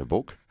 Please write a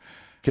book.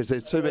 Because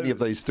there's too many of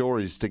these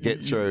stories to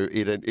get through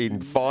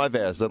in 5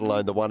 hours, let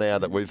alone the 1 hour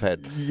that we've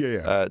had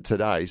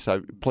today.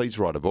 So please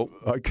write a book.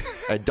 Okay.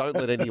 And don't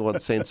let anyone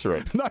censor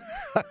it.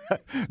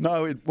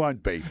 No, it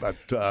won't be. But,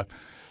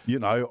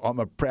 I'm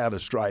a proud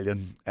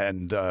Australian,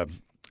 and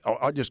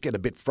I just get a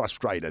bit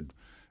frustrated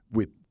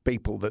with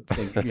people that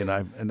think,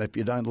 and if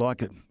you don't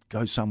like it,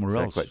 go somewhere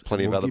else.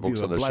 Plenty of other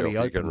books on the shelf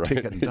you can read.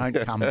 Ticket and don't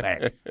come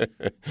back.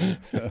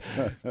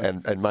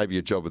 and maybe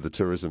a job with the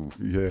tourism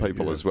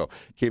people as well.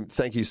 Kim,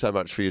 thank you so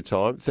much for your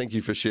time. Thank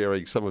you for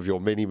sharing some of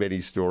your many,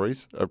 many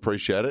stories.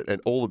 Appreciate it.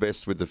 And all the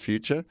best with the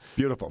future.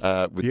 Beautiful.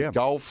 With the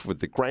golf, with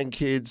the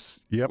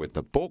grandkids, with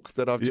the book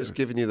that I've just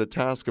given you the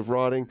task of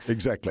writing.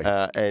 Exactly.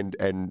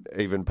 And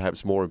even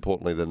perhaps more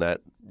importantly than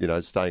that,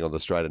 staying on the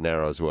straight and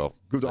narrow as well.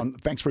 Good on.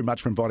 Thanks very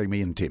much for inviting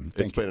me in, Tim.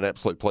 It's been an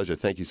absolute pleasure.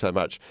 Thank you so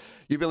much.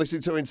 You've been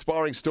listening to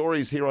Inspiring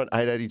Stories here on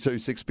 882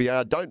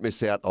 6BR. Don't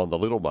miss out on the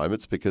little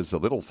moments, because the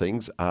little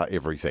things are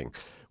everything.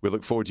 We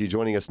look forward to you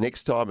joining us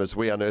next time as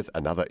we unearth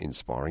another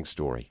inspiring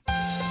story.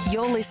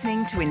 You're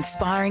listening to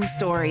Inspiring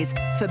Stories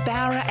for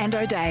Bowra and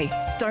O'Dea.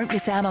 Don't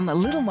miss out on the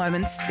little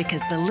moments,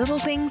 because the little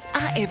things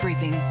are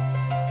everything.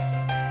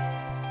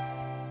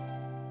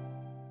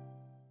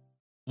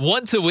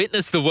 Want to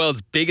witness the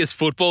world's biggest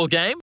football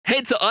game?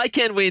 Head to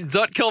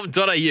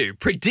iCanWin.com.au,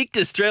 predict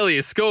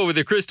Australia's score with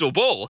a crystal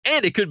ball,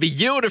 and it could be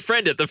you and a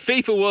friend at the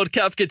FIFA World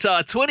Cup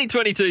Qatar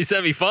 2022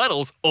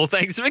 semi-finals, all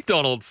thanks to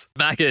McDonald's.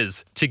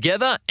 Maccas,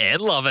 together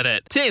and loving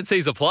it.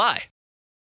 TNCs apply.